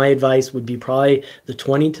 my advice would be probably the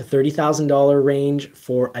 $20,000 to $30,000 range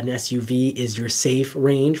for an SUV is your safe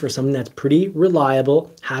range for something that's pretty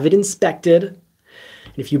reliable. Have it inspected.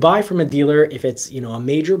 And if you buy from a dealer, if it's a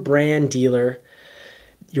major brand dealer,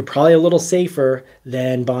 you're probably a little safer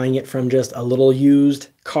than buying it from just a little used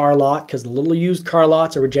car lot, because the little used car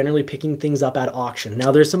lots are generally picking things up at auction.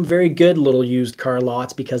 Now, there's some very good little used car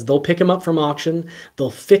lots because they'll pick them up from auction,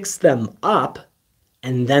 they'll fix them up,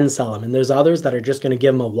 and then sell them. And there's others that are just going to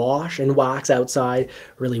give them a wash and wax outside,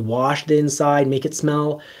 really wash the inside, make it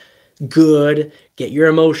smell good, get your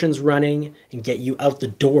emotions running, and get you out the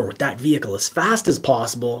door with that vehicle as fast as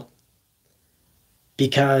possible,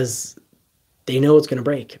 because they know it's going to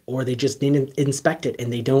break, or they just didn't inspect it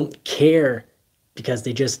and they don't care because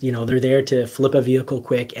they just, they're there to flip a vehicle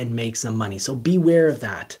quick and make some money. So beware of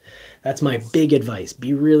that. That's my big advice.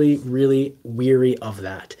 Be really, really weary of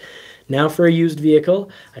that. Now for a used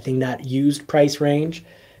vehicle, I think that used price range,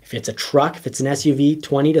 if it's a truck, if it's an SUV,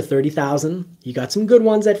 20 to 30,000. You got some good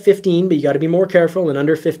ones at 15, but you got to be more careful. And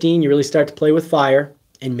under 15, you really start to play with fire,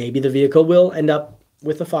 and maybe the vehicle will end up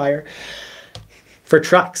with a fire. For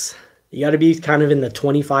trucks, you got to be kind of in the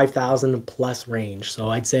 25,000 plus range. So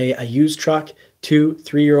I'd say a used truck, 2,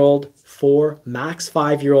 3-year-old, 4, max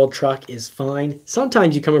 5-year-old truck is fine.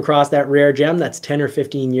 Sometimes you come across that rare gem that's 10 or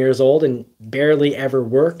 15 years old and barely ever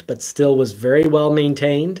worked, but still was very well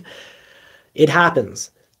maintained. It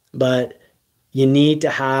happens, but you need to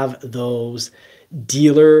have those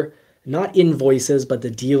dealer, not invoices, but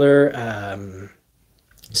the dealer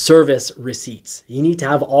service receipts. You need to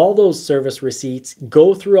have all those service receipts,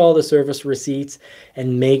 go through all the service receipts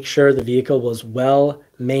and make sure the vehicle was well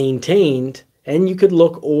maintained. And you could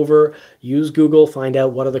look over, use Google, find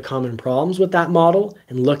out what are the common problems with that model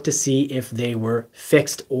and look to see if they were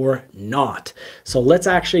fixed or not. So let's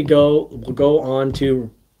actually we'll go on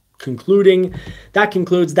to concluding. That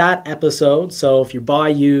concludes that episode. So if you buy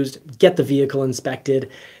used, get the vehicle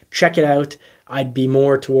inspected, check it out. I'd be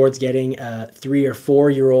more towards getting a 3 or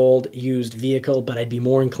 4-year-old used vehicle, but I'd be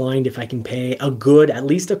more inclined if I can pay a good, at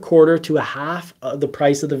least a quarter to a half of the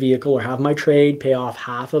price of the vehicle, or have my trade pay off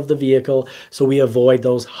half of the vehicle, so we avoid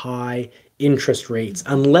those high interest rates.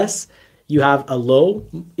 Unless you have a low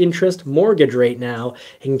interest mortgage rate now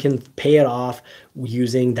and can pay it off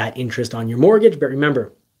using that interest on your mortgage. But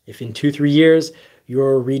remember, if in 2-3 years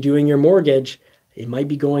you're redoing your mortgage, it might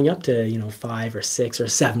be going up to 5 or 6 or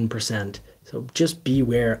 7%. So just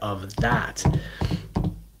beware of that.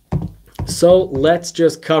 So let's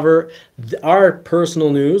just cover our personal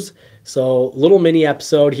news. So little mini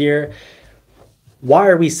episode here. Why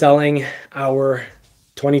are we selling our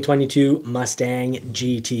 2022 Mustang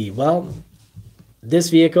GT? Well, this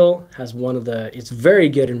vehicle has it's very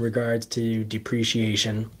good in regards to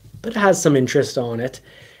depreciation, but it has some interest on it.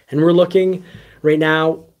 And we're looking right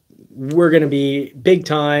now, we're going to be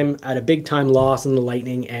at a big time loss in the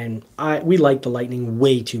Lightning, and we like the Lightning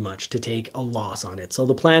way too much to take a loss on it. So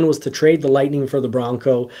the plan was to trade the Lightning for the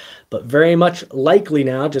Bronco, but very much likely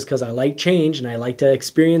now, just because I like change and I like to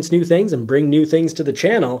experience new things and bring new things to the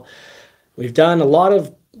channel, we've done a lot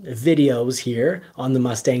of videos here on the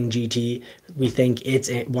Mustang GT. We think it's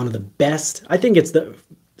one of the best. I think it's the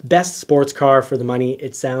best sports car for the money.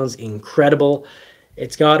 It sounds incredible.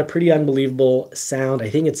 It's got a pretty unbelievable sound. I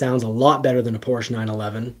think it sounds a lot better than a Porsche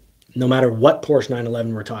 911, no matter what Porsche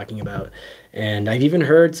 911 we're talking about. And I've even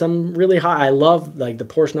heard some really high. I love, like, the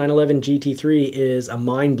Porsche 911 GT3 is a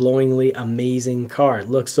mind-blowingly amazing car. It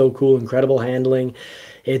looks so cool, incredible handling.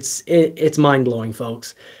 It's mind-blowing,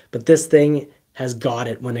 folks. But this thing has got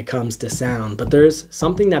it when it comes to sound. But there's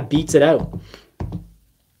something that beats it out.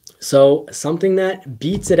 So something that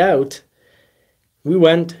beats it out, we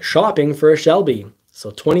went shopping for a Shelby. So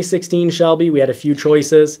 2016 Shelby, we had a few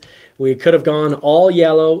choices. We could have gone all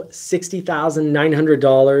yellow,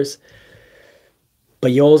 $60,900.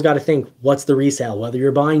 But you always got to think, what's the resale? Whether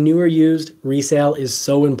you're buying new or used, resale is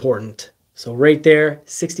so important. So right there,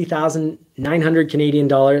 60,900 Canadian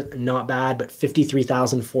dollars, not bad, but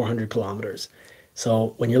 53,400 kilometers.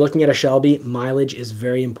 So when you're looking at a Shelby, mileage is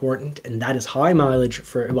very important, and that is high mileage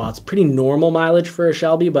it's pretty normal mileage for a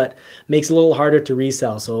Shelby, but makes it a little harder to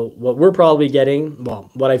resell. So what we're probably getting,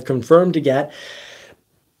 what I've confirmed to get,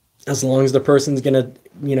 as long as the person's going to,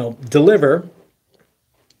 deliver,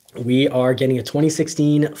 we are getting a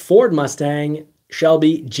 2016 Ford Mustang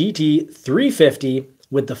Shelby GT 350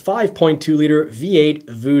 with the 5.2 liter V8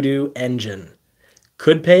 Voodoo engine.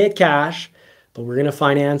 Could pay it cash, but we're going to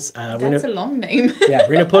finance. That's a long name. Yeah,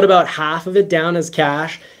 we're going to put about half of it down as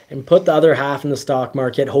cash and put the other half in the stock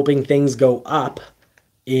market, hoping things go up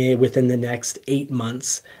within the next 8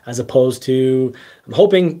 months, as opposed to, I'm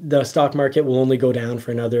hoping the stock market will only go down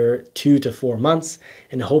for another 2 to 4 months,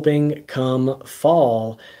 and hoping come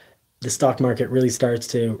fall, the stock market really starts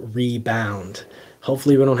to rebound.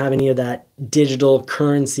 Hopefully we don't have any of that digital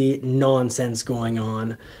currency nonsense going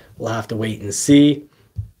on. We'll have to wait and see.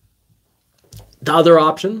 The other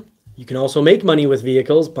option, you can also make money with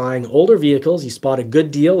vehicles, buying older vehicles. You spot a good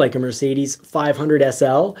deal like a Mercedes 500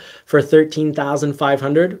 SL for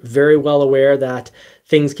 $13,500. Very well aware that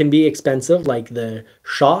things can be expensive, like the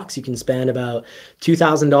shocks. You can spend about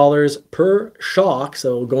 $2,000 per shock.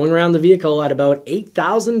 So going around the vehicle at about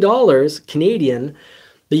 $8,000 Canadian.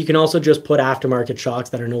 But you can also just put aftermarket shocks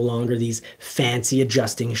that are no longer these fancy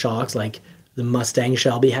adjusting shocks like The Mustang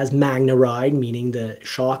Shelby has Magna Ride, meaning the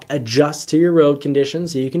shock adjusts to your road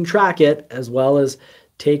conditions so you can track it as well as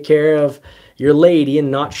take care of your lady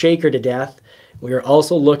and not shake her to death. We are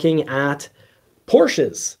also looking at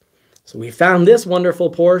Porsches. So we found this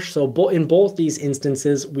wonderful Porsche. So in both these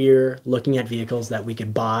instances, we're looking at vehicles that we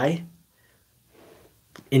could buy,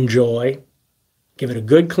 enjoy, give it a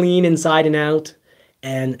good clean inside and out,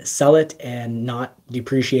 and sell it and not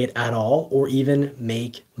depreciate at all, or even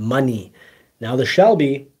make money. Now the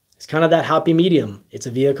Shelby is kind of that happy medium. It's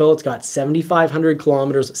a vehicle, it's got 7,500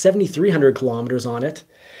 kilometers, 7,300 kilometers on it.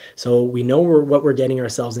 So we know what we're getting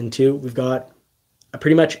ourselves into. We've got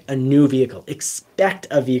pretty much a new vehicle. Expect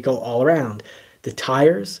a vehicle all around. The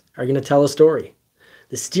tires are going to tell a story.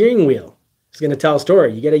 The steering wheel is going to tell a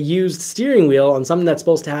story. You get a used steering wheel on something that's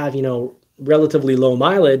supposed to have, relatively low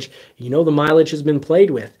mileage. The mileage has been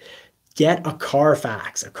played with. Get a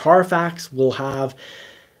Carfax. A Carfax will have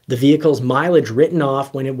the vehicle's mileage written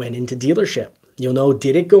off when it went into dealership. You'll know,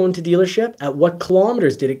 did it go into dealership? At what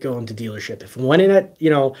kilometers did it go into dealership? If it went in at,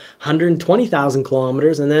 120,000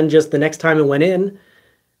 kilometers, and then just the next time it went in,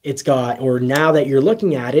 it's got, or now that you're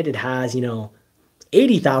looking at it, it has,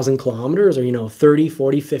 80,000 kilometers or, 30,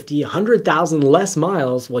 40, 50, 100,000 less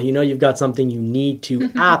miles. Well, you've got something you need to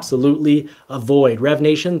absolutely avoid. Rev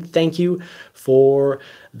Nation, thank you for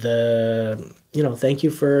the, thank you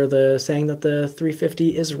for the saying that the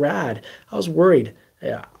 350 is rad. I was worried.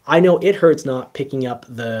 Yeah, I know it hurts not picking up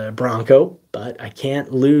the Bronco, but I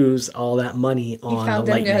can't lose all that money on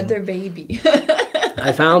the Lightning. You found another baby.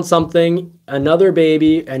 I found something, another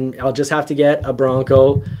baby, and I'll just have to get a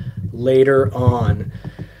Bronco later on.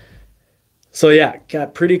 So yeah,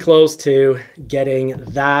 got pretty close to getting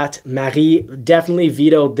that. Marie definitely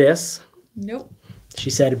vetoed this. Nope. She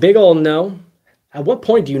said, big old no. At what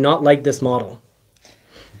point do you not like this model?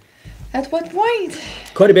 At what point?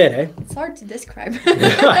 Quite a bit, eh? It's hard to describe.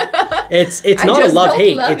 It's not a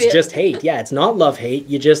love-hate. It's just hate. Yeah, it's not love-hate.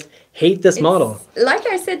 You just hate this model. Like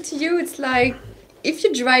I said to you, it's like, if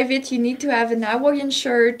you drive it, you need to have an Hawaiian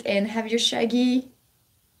shirt and have your shaggy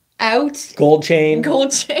out. Gold chain.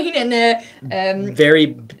 And a...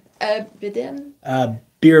 very... Bidden? A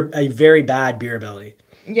very bad beer belly.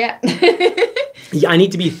 Yeah. Yeah, I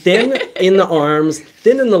need to be thin in the arms,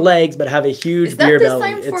 thin in the legs, but have a huge beer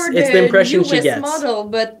belly. It's the impression she gets. Model,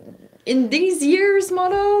 but in these years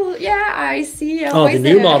model, yeah, I see. Oh, the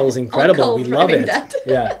new model is incredible. We love it.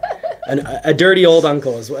 Yeah, a dirty old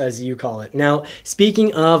uncle, as you call it. Now,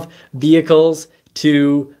 speaking of vehicles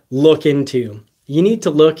to look into, you need to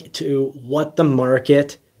look to what the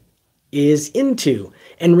market is into,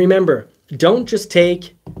 and remember, don't just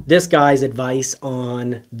take this guy's advice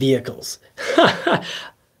on vehicles.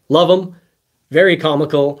 Love him, very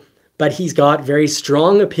comical, but he's got very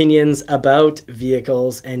strong opinions about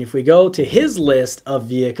vehicles. And if we go to his list of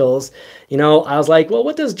vehicles, I was like, well,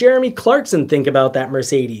 what does Jeremy Clarkson think about that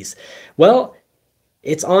Mercedes? Well,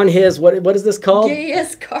 it's on his, what is this called?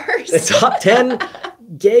 Gayest cars. The top 10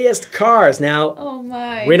 gayest cars. Now, oh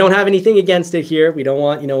my, we don't have anything against it here. We don't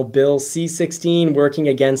want, Bill C-16 working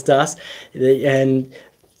against us and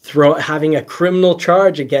having a criminal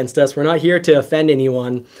charge against us. We're not here to offend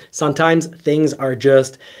anyone. Sometimes things are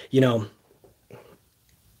just, well,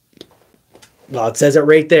 it says it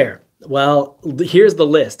right there. Well, here's the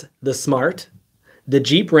list. The Smart, the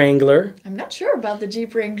Jeep Wrangler. I'm not sure about the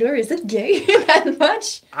Jeep Wrangler. Is it gay that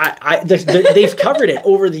much? They've covered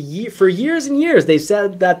it for years and years. They've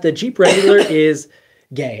said that the Jeep Wrangler is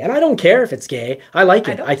gay, and I don't care if it's gay. I like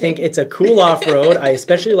it. I think it's a cool off-road. I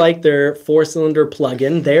especially like their 4-cylinder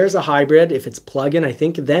plug-in. There's a hybrid. If it's plug-in, I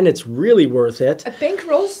think then it's really worth it. A pink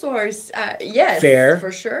Rolls Royce, yes, fair,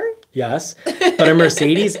 for sure. Yes, but a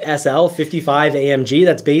Mercedes SL 55 AMG,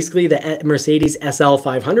 that's basically the Mercedes SL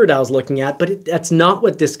 500 I was looking at, but that's not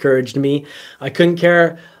what discouraged me. I couldn't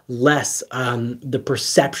care less the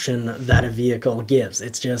perception that a vehicle gives.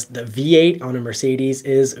 It's just the V8 on a Mercedes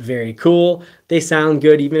is very cool. They sound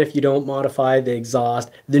good even if you don't modify the exhaust.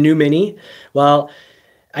 The new Mini, well,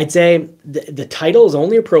 I'd say the title is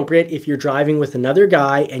only appropriate if you're driving with another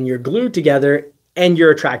guy and you're glued together and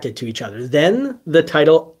you're attracted to each other. Then the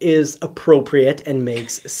title is appropriate and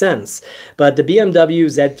makes sense. But the BMW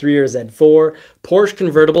Z3 or Z4, Porsche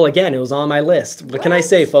convertible, again, it was on my list. What can I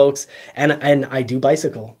say, folks? And I do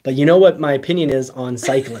bicycle. But you know what my opinion is on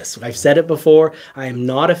cyclists. I've said it before. I am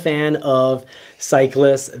not a fan of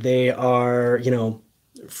cyclists. They are,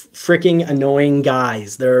 freaking annoying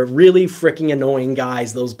guys. They're really freaking annoying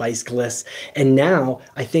guys, those bicyclists. And now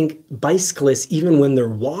I think bicyclists, even when they're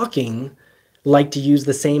walking, like to use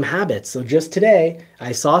the same habits. So just today,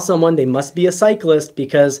 I saw someone, they must be a cyclist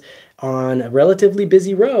because on a relatively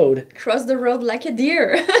busy road, Cross the road like a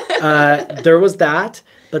deer. there was that,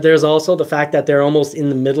 but there's also the fact that they're almost in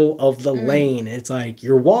the middle of the lane. It's like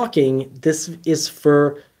you're walking. This is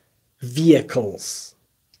for vehicles.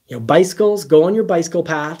 You know, bicycles, go on your bicycle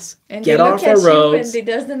paths, And get they look off at our you roads. and they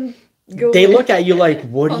doesn't go. They look at you like,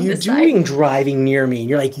 what are on you the side. doing driving near me? And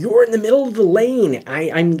you're like, you're in the middle of the lane.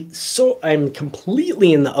 I'm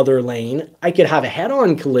completely in the other lane. I could have a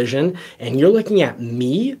head-on collision and you're looking at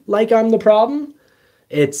me like I'm the problem.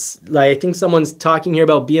 It's like, I think someone's talking here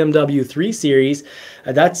about BMW 3 Series.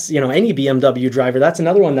 That's, you know, any BMW driver, that's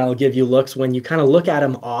another one that'll give you looks when you kind of look at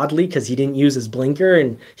him oddly because he didn't use his blinker,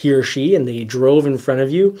 and he or she, and they drove in front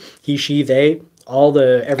of you. He, she, they, all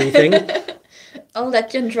the everything. All that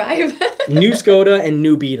can drive. New Skoda and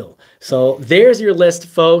new Beetle. So there's your list,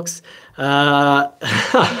 folks. And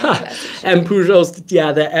Peugeot's,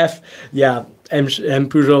 yeah, the F, yeah, and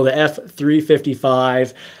Peugeot, the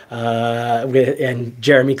F355, and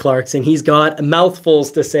Jeremy Clarkson. He's got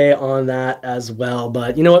mouthfuls to say on that as well.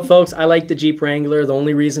 But you know what, folks? I like the Jeep Wrangler. The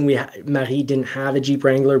only reason Marie didn't have a Jeep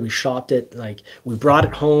Wrangler, we shopped it. Like, we brought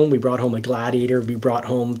it home. We brought home a Gladiator. We brought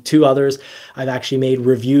home 2 others. I've actually made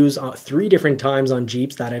reviews 3 different times on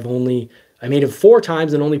Jeeps that I made it 4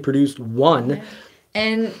 times and only produced 1. Yeah.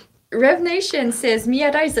 And Rev Nation says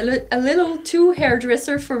Miata is a little too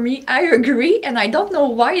hairdresser for me. I agree, and I don't know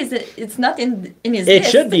why it's not in his list. It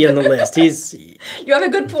should be in the list. You have a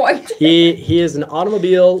good point. He is an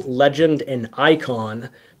automobile legend and icon,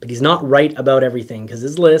 but he's not right about everything because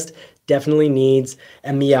his list definitely needs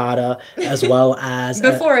a Miata as well as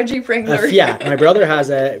before a Jeep Wrangler. Yeah, my brother has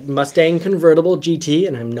a Mustang convertible GT,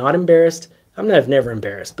 and I'm not embarrassed. I've never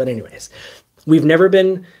embarrassed, but anyways, we've never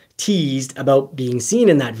been teased about being seen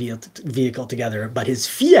in that vehicle together. But his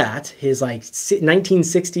Fiat, his like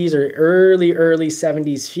 1960s or early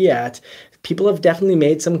 70s Fiat, people have definitely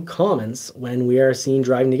made some comments when we are seen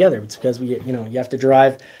driving together. It's because you have to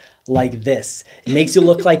drive like this. It makes you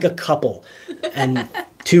look like a couple. And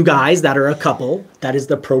 2 guys that are a couple, that is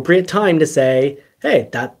the appropriate time to say, hey,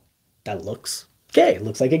 that looks gay. It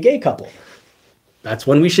looks like a gay couple. That's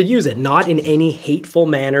when we should use it, not in any hateful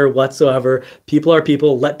manner whatsoever. People are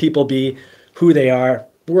people. Let people be who they are.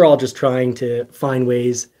 We're all just trying to find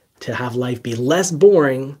ways to have life be less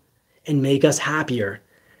boring and make us happier.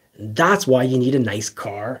 That's why you need a nice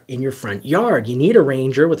car in your front yard. You need a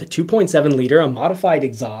Ranger with a 2.7 liter, a modified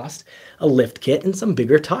exhaust, a lift kit, and some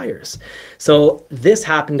bigger tires. So this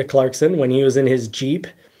happened to Clarkson when he was in his Jeep,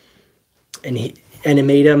 and it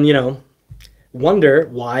made him, wonder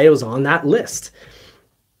why it was on that list.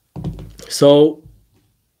 So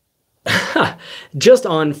just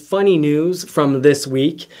on funny news from this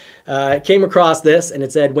week, came across this and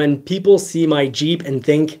it said, when people see my Jeep and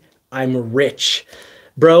think I'm rich.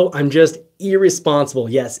 Bro, I'm just irresponsible.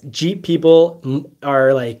 Yes, Jeep people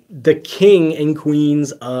are like the king and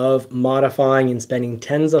queens of modifying and spending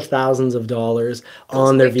tens of thousands of dollars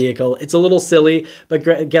on their vehicle. It's a little silly,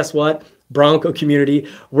 but guess what? Bronco community,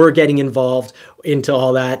 we're getting involved into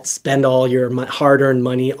all that. Spend all your hard-earned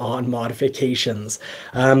money on modifications.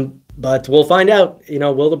 But we'll find out,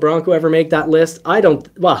 will the Bronco ever make that list?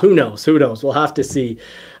 Well, who knows? We'll have to see.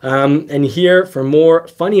 And here for more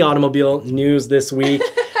funny automobile news this week,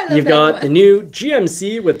 you've got the new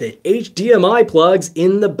GMC with the HDMI plugs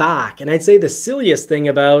in the back. And I'd say the silliest thing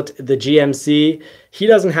about the GMC, he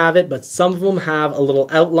doesn't have it, but some of them have a little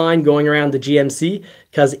outline going around the GMC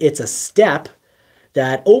because it's a step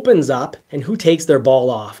that opens up, and who takes their ball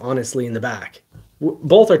off, honestly, in the back?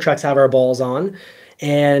 Both our trucks have our balls on.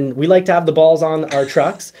 And we like to have the balls on our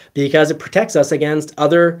trucks because it protects us against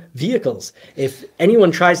other vehicles. If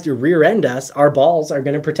anyone tries to rear end us, our balls are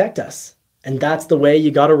going to protect us. And that's the way you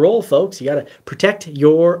got to roll, folks. You got to protect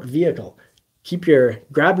your vehicle.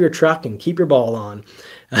 Grab your truck and keep your ball on.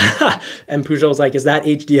 And Peugeot's like, is that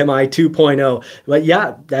HDMI 2.0? But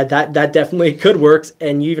yeah, that definitely could work.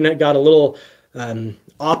 And you even got a little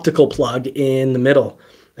optical plug in the middle.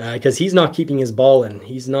 Because he's not keeping his ball in.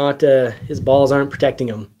 He's not, his balls aren't protecting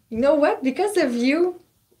him. You know what? Because of you,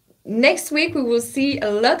 next week we will see a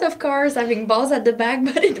lot of cars having balls at the back,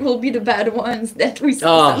 but it will be the bad ones that we see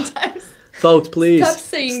sometimes. Folks, please. Stop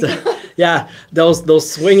saying that. Yeah,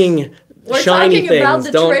 those swinging, We're shiny talking about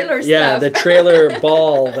things. the trailer Yeah, stuff. the trailer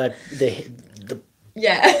ball that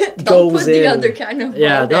yeah, goes don't put the in. other kind of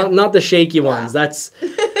Yeah, ball not the shaky ones. That's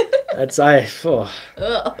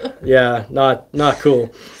yeah, not cool.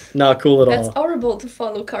 Not cool at all. That's horrible to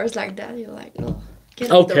follow cars like that. You're like, oh,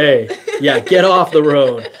 get off the Okay, road. yeah, get off the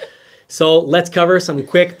road. So let's cover some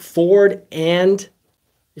quick Ford and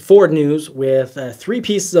Ford news with 3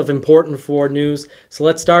 pieces of important Ford news. So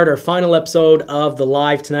let's start our final episode of the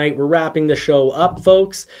live tonight. We're wrapping the show up,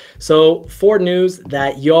 folks. So Ford news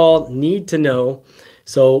that y'all need to know.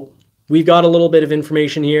 So we've got a little bit of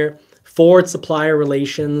information here. Ford supplier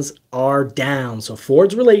relations are down. So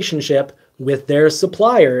Ford's relationship with their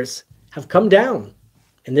suppliers have come down.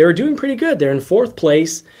 And they were doing pretty good. They're in 4th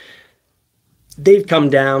place. They've come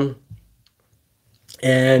down.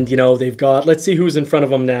 And, you know, they've got, let's see who's in front of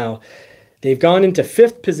them now. They've gone into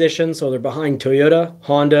 5th position. So they're behind Toyota,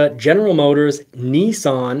 Honda, General Motors,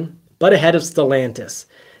 Nissan, but ahead of Stellantis.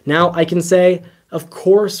 Now, I can say, of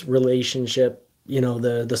course, relationship, you know,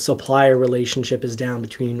 the supplier relationship is down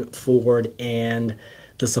between Ford and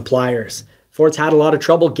the suppliers. Ford's had a lot of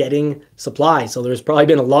trouble getting supply. So there's probably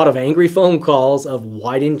been a lot of angry phone calls of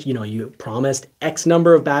why didn't, you know, you promised X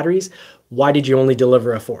number of batteries. Why did you only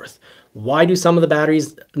deliver a 4th? Why do some of the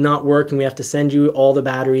batteries not work and we have to send you all the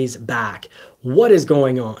batteries back? What is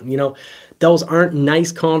going on? You know, those aren't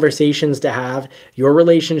nice conversations to have. Your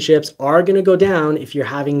relationships are going to go down if you're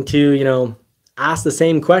having to, you know, ask the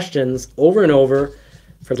same questions over and over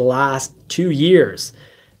for the last 2 years.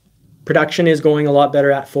 Production is going a lot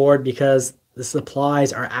better at Ford because the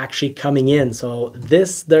supplies are actually coming in. So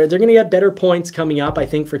they're going to get better points coming up, I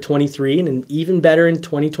think, for 23 and even better in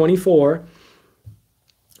 2024.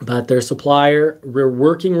 But their supplier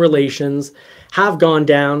working relations have gone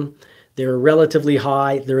down. They're relatively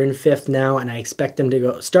high. They're in 5th now, and I expect them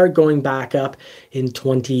to start going back up in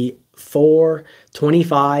 24,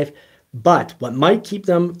 25. But what might keep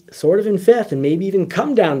them sort of in 5th and maybe even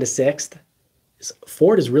come down to 6th is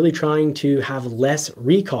Ford is really trying to have less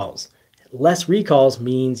recalls. Less recalls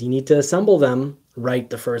means you need to assemble them right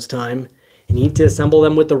the first time. You need to assemble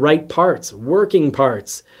them with the right parts, working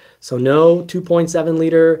parts. So no 2.7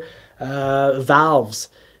 liter valves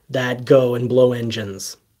that go and blow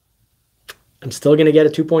engines. I'm still going to get a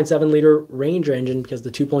 2.7 liter range engine because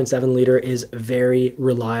the 2.7 liter is very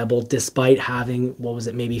reliable despite having, what was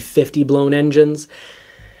it, maybe 50 blown engines.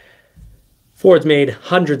 Ford's made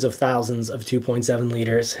hundreds of thousands of 2.7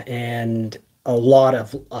 liters and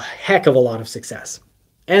a heck of a lot of success.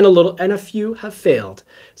 And a few have failed.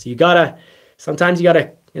 So sometimes you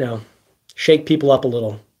gotta, you know, shake people up a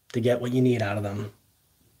little to get what you need out of them.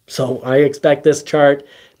 So I expect this chart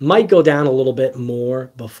might go down a little bit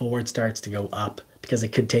more before it starts to go up because it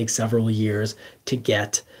could take several years to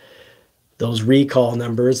get those recall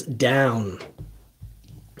numbers down.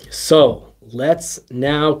 So let's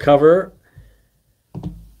now cover.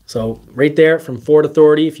 So right there from Ford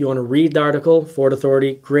Authority, if you want to read the article, Ford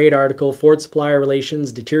Authority, great article. Ford supplier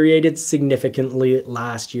relations deteriorated significantly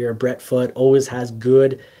last year. Brett Foote always has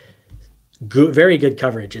very good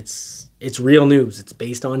coverage. It's real news. It's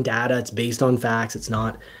based on data. It's based on facts. It's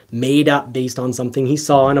not made up based on something he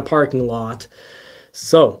saw in a parking lot.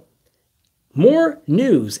 So more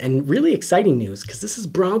news and really exciting news because this is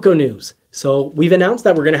Bronco news. So we've announced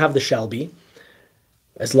that we're going to have the Shelby.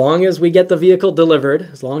 As long as we get the vehicle delivered,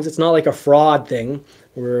 as long as it's not like a fraud thing,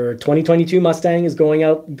 where 2022 Mustang is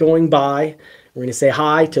going by, we're going to say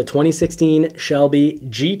hi to 2016 Shelby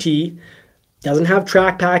GT. Doesn't have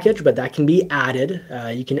track package, but that can be added.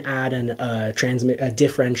 You can add a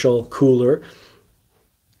differential cooler,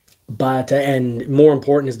 but and more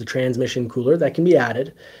important is the transmission cooler that can be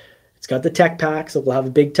added. It's got the tech pack, so we'll have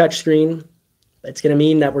a big touchscreen. It's going to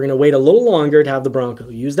mean that we're going to wait a little longer to have the Bronco.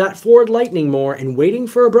 Use that Ford Lightning more, and waiting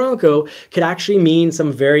for a Bronco could actually mean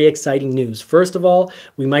some very exciting news. First of all,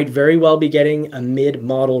 we might very well be getting a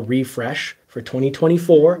mid-model refresh for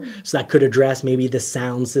 2024, so that could address maybe the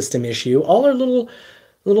sound system issue. All our little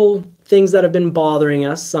things that have been bothering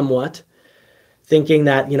us somewhat. Thinking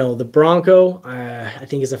that, you know, the Bronco, I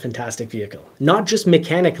think is a fantastic vehicle. Not just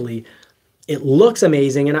mechanically, it looks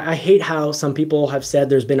amazing, and I hate how some people have said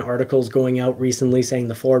there's been articles going out recently saying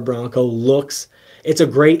the Ford Bronco it's a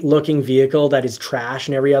great looking vehicle that is trash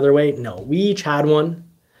in every other way. No, we each had one.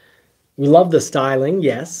 We love the styling.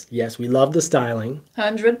 Yes, we love the styling.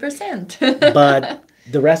 100%. But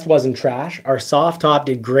the rest wasn't trash. Our soft top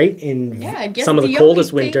did great in some of the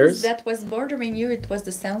coldest winters. That was bothering you, it was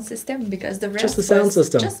the sound system because the rest just the sound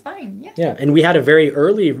system. Just fine. Yeah, and we had a very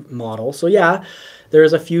early model, so yeah.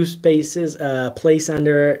 There's a few spaces, place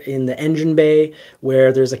under in the engine bay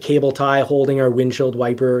where there's a cable tie holding our windshield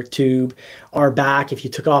wiper tube. Our back, if you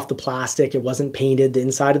took off the plastic, it wasn't painted. The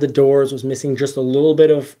inside of the doors was missing just a little bit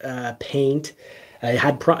of paint. It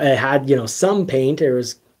had you know, some paint. It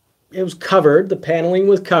was covered. The paneling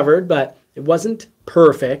was covered, but it wasn't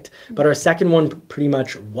perfect. But our second one pretty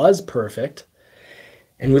much was perfect,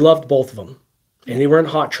 and we loved both of them. And they weren't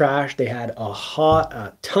hot trash. They had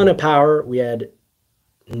a ton of power. We had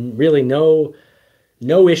really no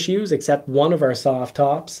issues except one of our soft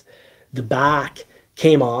tops. The back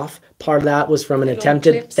came off. Part of that was from an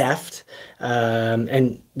attempted theft.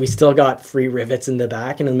 And we still got free rivets in the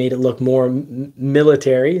back, and it made it look more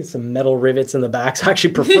military, some metal rivets in the back. So I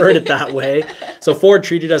actually preferred it that way. So Ford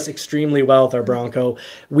treated us extremely well with our Bronco.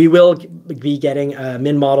 We will be getting a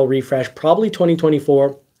mid-model refresh, probably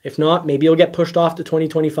 2024. If not, maybe it'll get pushed off to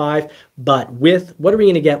 2025. But what are we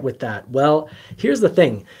going to get with that? Well, here's the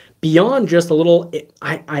thing. Beyond just a little,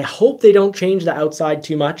 I hope they don't change the outside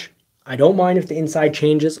too much. I don't mind if the inside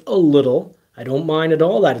changes a little. I don't mind at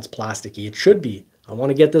all that it's plasticky. It should be. I want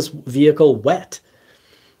to get this vehicle wet.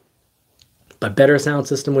 But better sound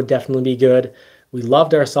system would definitely be good. We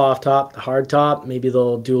loved our soft top. The hard top, maybe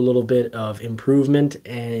they'll do a little bit of improvement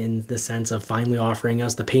in the sense of finally offering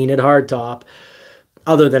us the painted hard top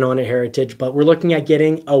other than on a Heritage. But we're looking at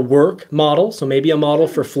getting a work model, so maybe a model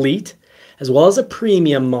for fleet, as well as a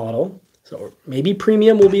premium model. So maybe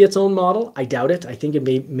premium will be its own model. I doubt it. I think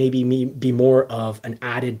it may be more of an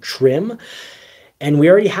added trim. And we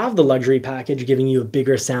already have the luxury package giving you a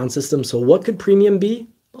bigger sound system. So what could premium be?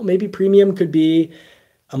 Well, maybe premium could be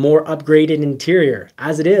a more upgraded interior.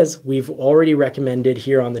 As it is, we've already recommended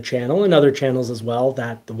here on the channel and other channels as well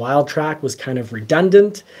that the Wild Track was kind of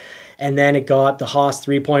redundant. And then it got the Haas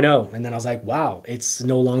 3.0. And then I was like, wow, it's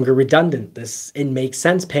no longer redundant. It makes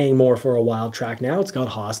sense paying more for a Wild Track now. It's got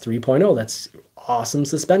Haas 3.0. That's awesome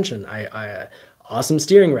suspension. Awesome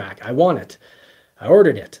steering rack. I want it. I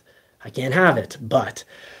ordered it. I can't have it, but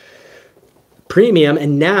premium.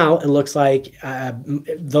 And now it looks like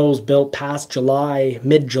those built past July,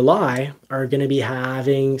 mid-July, are going to be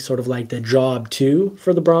having sort of like the Job 2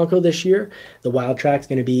 for the Bronco this year. The Wild Track's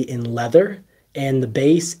going to be in leather. And the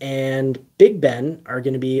base and Big Ben are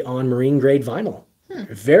going to be on marine grade vinyl.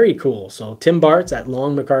 Very cool. So Tim Bartz at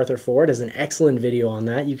Long MacArthur Ford has an excellent video on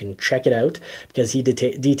that. You can check it out because he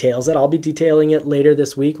details it. I'll be detailing it later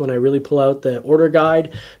this week when I really pull out the order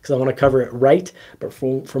guide because I want to cover it right. But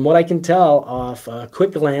from what I can tell off a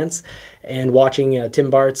quick glance and watching Tim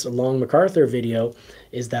Bart's Long MacArthur video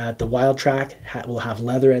is that the Wild Track will have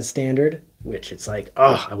leather as standard, which it's like,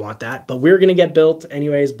 oh, I want that. But we're going to get built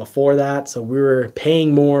anyways before that. So we were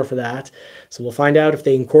paying more for that. So we'll find out if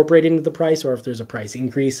they incorporate it into the price or if there's a price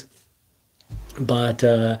increase. But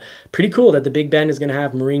pretty cool that the Big Ben is going to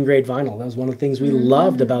have marine grade vinyl. That was one of the things we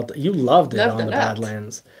loved about you loved it on the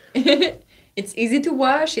Badlands. It's easy to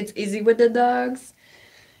wash. It's easy with the dogs.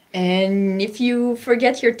 And if you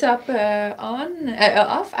forget your top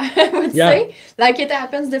off, I would say, like it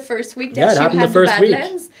happens the first week that you had the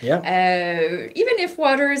Badlands. Even if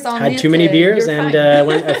water is on had too many beers and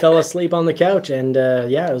I fell asleep on the couch and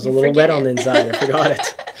it was a little wet on the inside. I forgot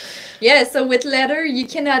it. Yeah, so with leather, you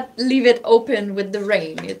cannot leave it open with the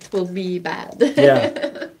rain. It will be bad.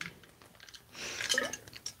 Yeah.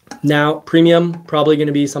 Now, premium, probably going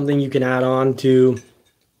to be something you can add on to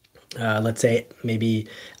let's say maybe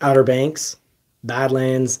Outer Banks,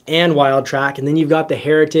 Badlands, and Wild Track. And then you've got the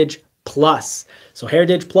Heritage Plus. So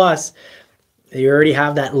Heritage Plus, you already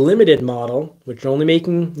have that limited model, which you're only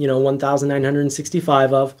making,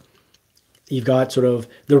 1,965 of. You've got sort of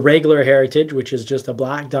the regular Heritage, which is just a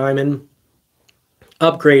black diamond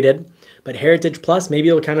upgraded. But Heritage Plus, maybe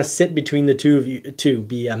it'll kind of sit between the two,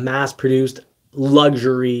 be a mass-produced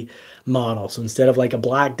luxury model. So instead of like a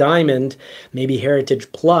black diamond, maybe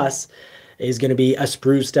Heritage Plus is going to be a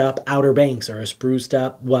spruced up Outer Banks or a spruced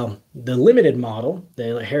up, well, the limited model,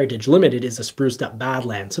 the Heritage Limited is a spruced up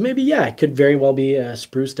Badland. So maybe, it could very well be a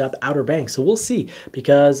spruced up Outer Banks. So we'll see,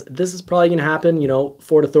 because this is probably going to happen.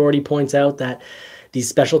 Ford Authority points out that these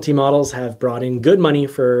specialty models have brought in good money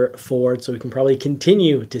for Ford, so we can probably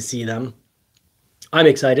continue to see them. I'm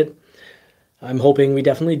excited. I'm hoping we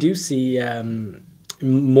definitely do see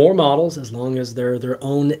more models as long as they're their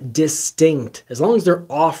own distinct, as long as they're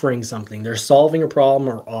offering something, they're solving a problem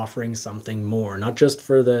or offering something more, not just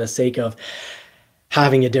for the sake of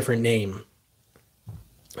having a different name.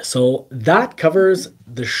 So that covers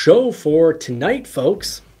the show for tonight,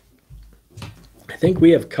 folks. I think we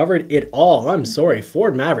have covered it all. I'm sorry,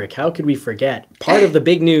 Ford Maverick, how could we forget? Part of the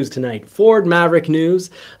big news tonight, Ford Maverick news.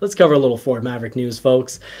 Let's cover a little Ford Maverick news,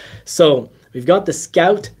 folks. So we've got the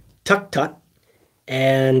Scout Tuk-Tuk.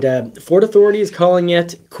 And Ford Authority is calling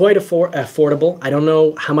it quite affordable. I don't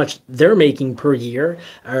know how much they're making per year.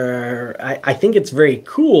 I think it's very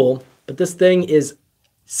cool, but this thing is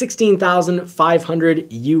 $16,500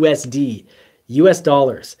 USD, US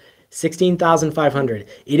dollars, 16,500.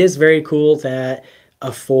 It is very cool that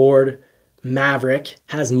a Ford Maverick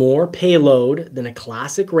has more payload than a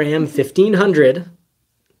classic Ram 1500.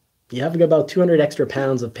 You have about 200 extra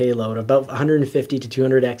pounds of payload, about 150 to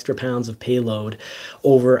 200 extra pounds of payload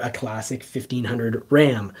over a classic 1500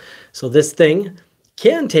 Ram. So this thing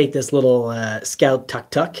can take this little Scout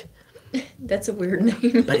tuk-tuk. That's a weird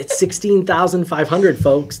name. But it's 16,500,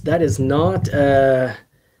 folks. That is not, they're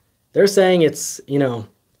saying it's, you know,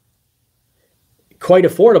 quite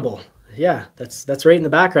affordable. Yeah, that's right in the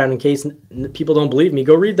background in case people don't believe me.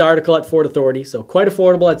 Go read the article at Ford Authority. So quite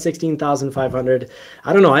affordable at 16,500.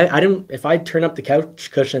 I don't know. I didn't. If I turn up the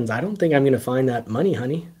couch cushions, I don't think I'm going to find that money,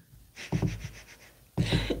 honey.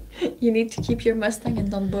 You need to keep your Mustang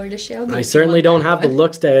and don't board the Shelby. I certainly don't have the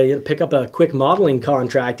looks to pick up a quick modeling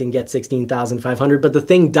contract and get 16,500, but the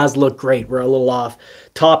thing does look great. We're a little off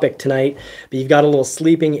topic tonight, but you've got a little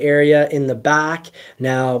sleeping area in the back.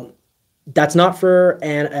 Now, that's not for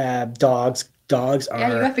dogs. Dogs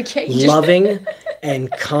are loving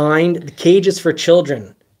and kind. The cage is for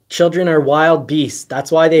children. Children are wild beasts.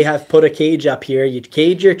 That's why they have put a cage up here. You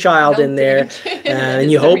cage your child in there,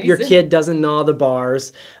 and you hope your kid doesn't gnaw the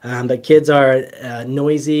bars. But kids are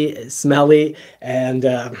noisy, smelly, and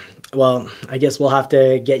well, I guess we'll have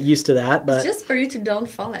to get used to that. But it's just for you to don't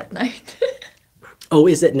fall at night. Oh,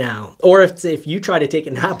 is it now? Or if you try to take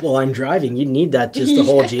a nap while I'm driving, you need that just to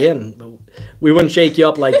hold you in. But we wouldn't shake you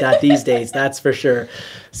up like that these days, that's for sure.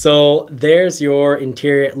 So there's your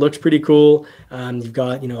interior. It looks pretty cool. You've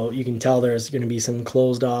got, you know, you can tell there's going to be some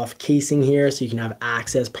closed off casing here, so you can have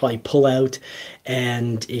access, probably pull out,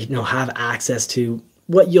 and, you know, have access to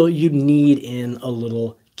what you'd need in a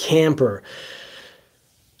little camper.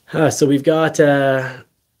 So we've got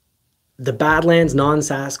the Badlands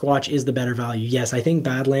non-Sasquatch is the better value. Yes, I think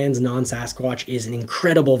Badlands non-Sasquatch is an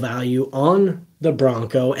incredible value on the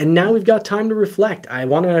Bronco. And now we've got time to reflect. I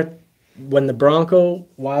want to, when the Bronco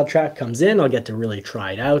Wildtrak comes in, I'll get to really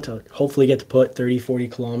try it out. I'll hopefully get to put 30, 40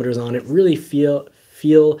 kilometers on it. Really feel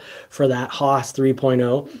for that Haas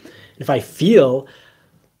 3.0. If I feel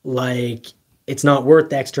like it's not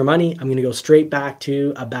worth the extra money, I'm going to go straight back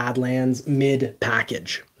to a Badlands mid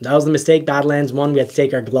package. That was the mistake. Badlands 1, we had to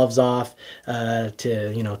take our gloves off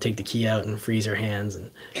to, you know, take the key out and freeze our hands, and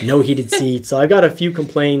no heated seats. So I got a few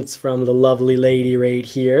complaints from the lovely lady right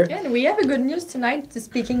here. And we have a good news tonight.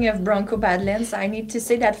 Speaking of Bronco Badlands, I need to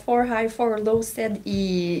say that 4 High 4 Low said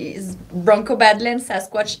is Bronco Badlands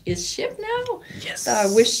Sasquatch is shipped now. Yes. So I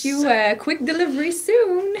wish you a quick delivery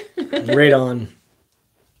soon. Right on.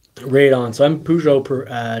 Right on. So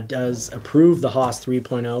Peugeot does approve the Haas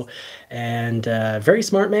 3.0, and very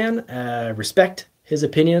smart man. Respect his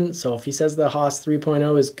opinion. So if he says the Haas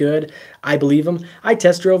 3.0 is good, I believe him. I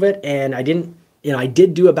test drove it, and I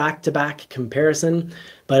did do a back-to-back comparison,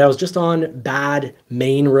 but I was just on bad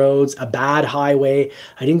main roads, a bad highway.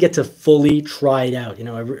 I didn't get to fully try it out. You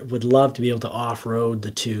know, I would love to be able to off-road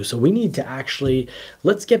the two. So we need to actually,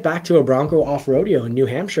 let's get back to a Bronco off-rodeo in New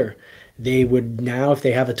Hampshire. They would now, if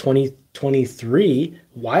they have a 2023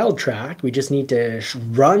 Wildtrak, we just need to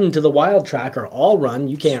run to the Wildtrak, or all run.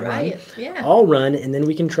 You can't run. Yeah. All run, and then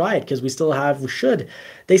we can try it, because we should.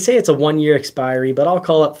 They say it's a 1-year expiry, but I'll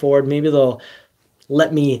call up Ford. Maybe they'll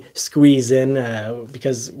let me squeeze in,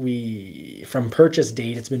 because from purchase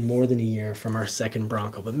date, it's been more than a year from our second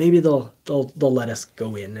Bronco, but maybe they'll let us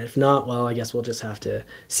go in. If not, well, I guess we'll just have to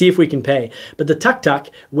see if we can pay. But the tuk-tuk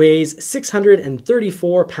weighs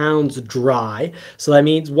 634 pounds dry. So that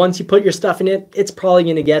means once you put your stuff in it, it's probably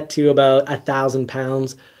going to get to about 1,000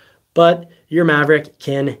 pounds, but your Maverick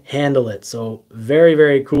can handle it. So very,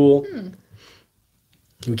 very cool.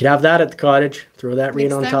 We could have that at the cottage. Throw that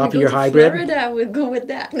right on top of your hybrid. Florida, we'll go with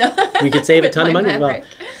that. No. We could save a ton of money. Well,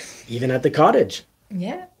 even at the cottage.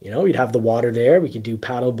 Yeah. You know, we'd have the water there. We could do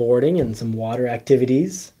paddle boarding and some water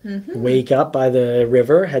activities. Wake up by the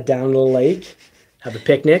river, head down to the lake, have a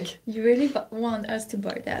picnic. You really want us to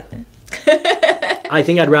buy that? I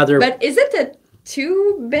think I'd rather... But is it a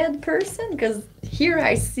 2-bed person? Because here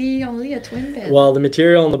I see only a twin bed. Well, the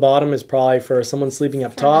material on the bottom is probably for someone sleeping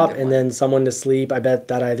up top, and then someone to sleep. I bet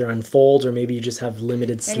that either unfolds, or maybe you just have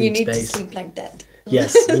limited sleep space. And you need to sleep like that.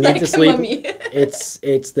 Yes, you need to sleep.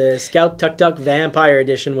 It's the Scout Tuk-Tuk Vampire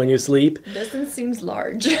Edition when you sleep. Doesn't seem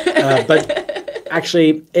large. But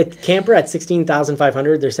actually, camper at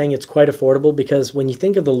 16,500, they're saying it's quite affordable, because when you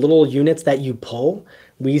think of the little units that you pull,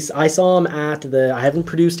 I saw them at I haven't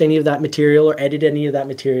produced any of that material or edited any of that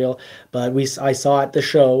material, but I saw at the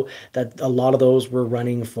show that a lot of those were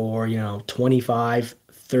running for, 25,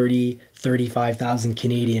 30, 35,000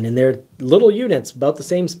 Canadian, and they're little units, about the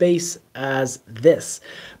same space as this.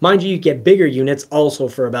 Mind you, you get bigger units also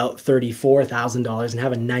for about $34,000 and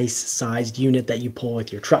have a nice sized unit that you pull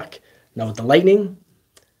with your truck. Now with the Lightning,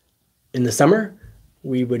 in the summer,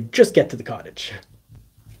 we would just get to the cottage.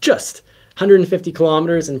 just 150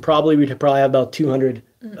 kilometers, and we'd probably have about 200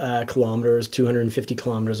 kilometers, 250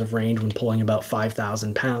 kilometers of range when pulling about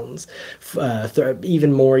 5,000 pounds,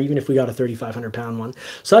 even more, even if we got a 3,500 pound one.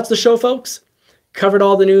 So that's the show, folks. Covered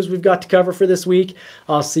all the news we've got to cover for this week.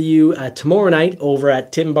 I'll see you tomorrow night over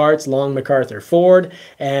at Tim Bart's Long MacArthur Ford.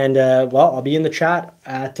 And, well, I'll be in the chat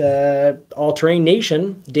at All Terrain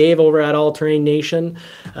Nation. Dave over at All Terrain Nation.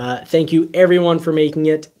 Thank you, everyone, for making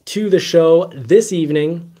it to the show this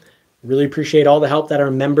evening. Really appreciate all the help that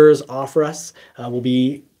our members offer us. We'll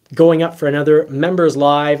be going up for another Members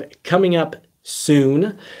Live coming up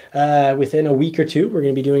soon. Within a week or two, we're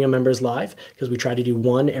going to be doing a Members Live because we try to do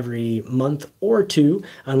one every month or two,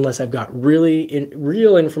 unless I've got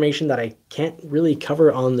real information that I can't really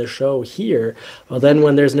cover on the show here. Well, then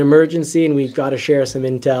when there's an emergency and we've got to share some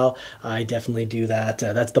intel, I definitely do that.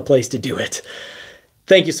 That's the place to do it.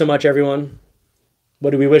 Thank you so much, everyone. What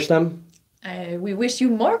do we wish them? We wish you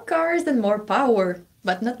more cars and more power.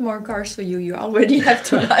 But not more cars for you. You already have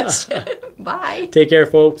too much. Bye. Take care,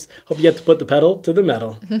 folks. Hope you get to put the pedal to the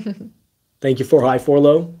metal. Thank you for high, for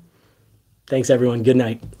low. Thanks, everyone. Good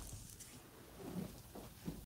night.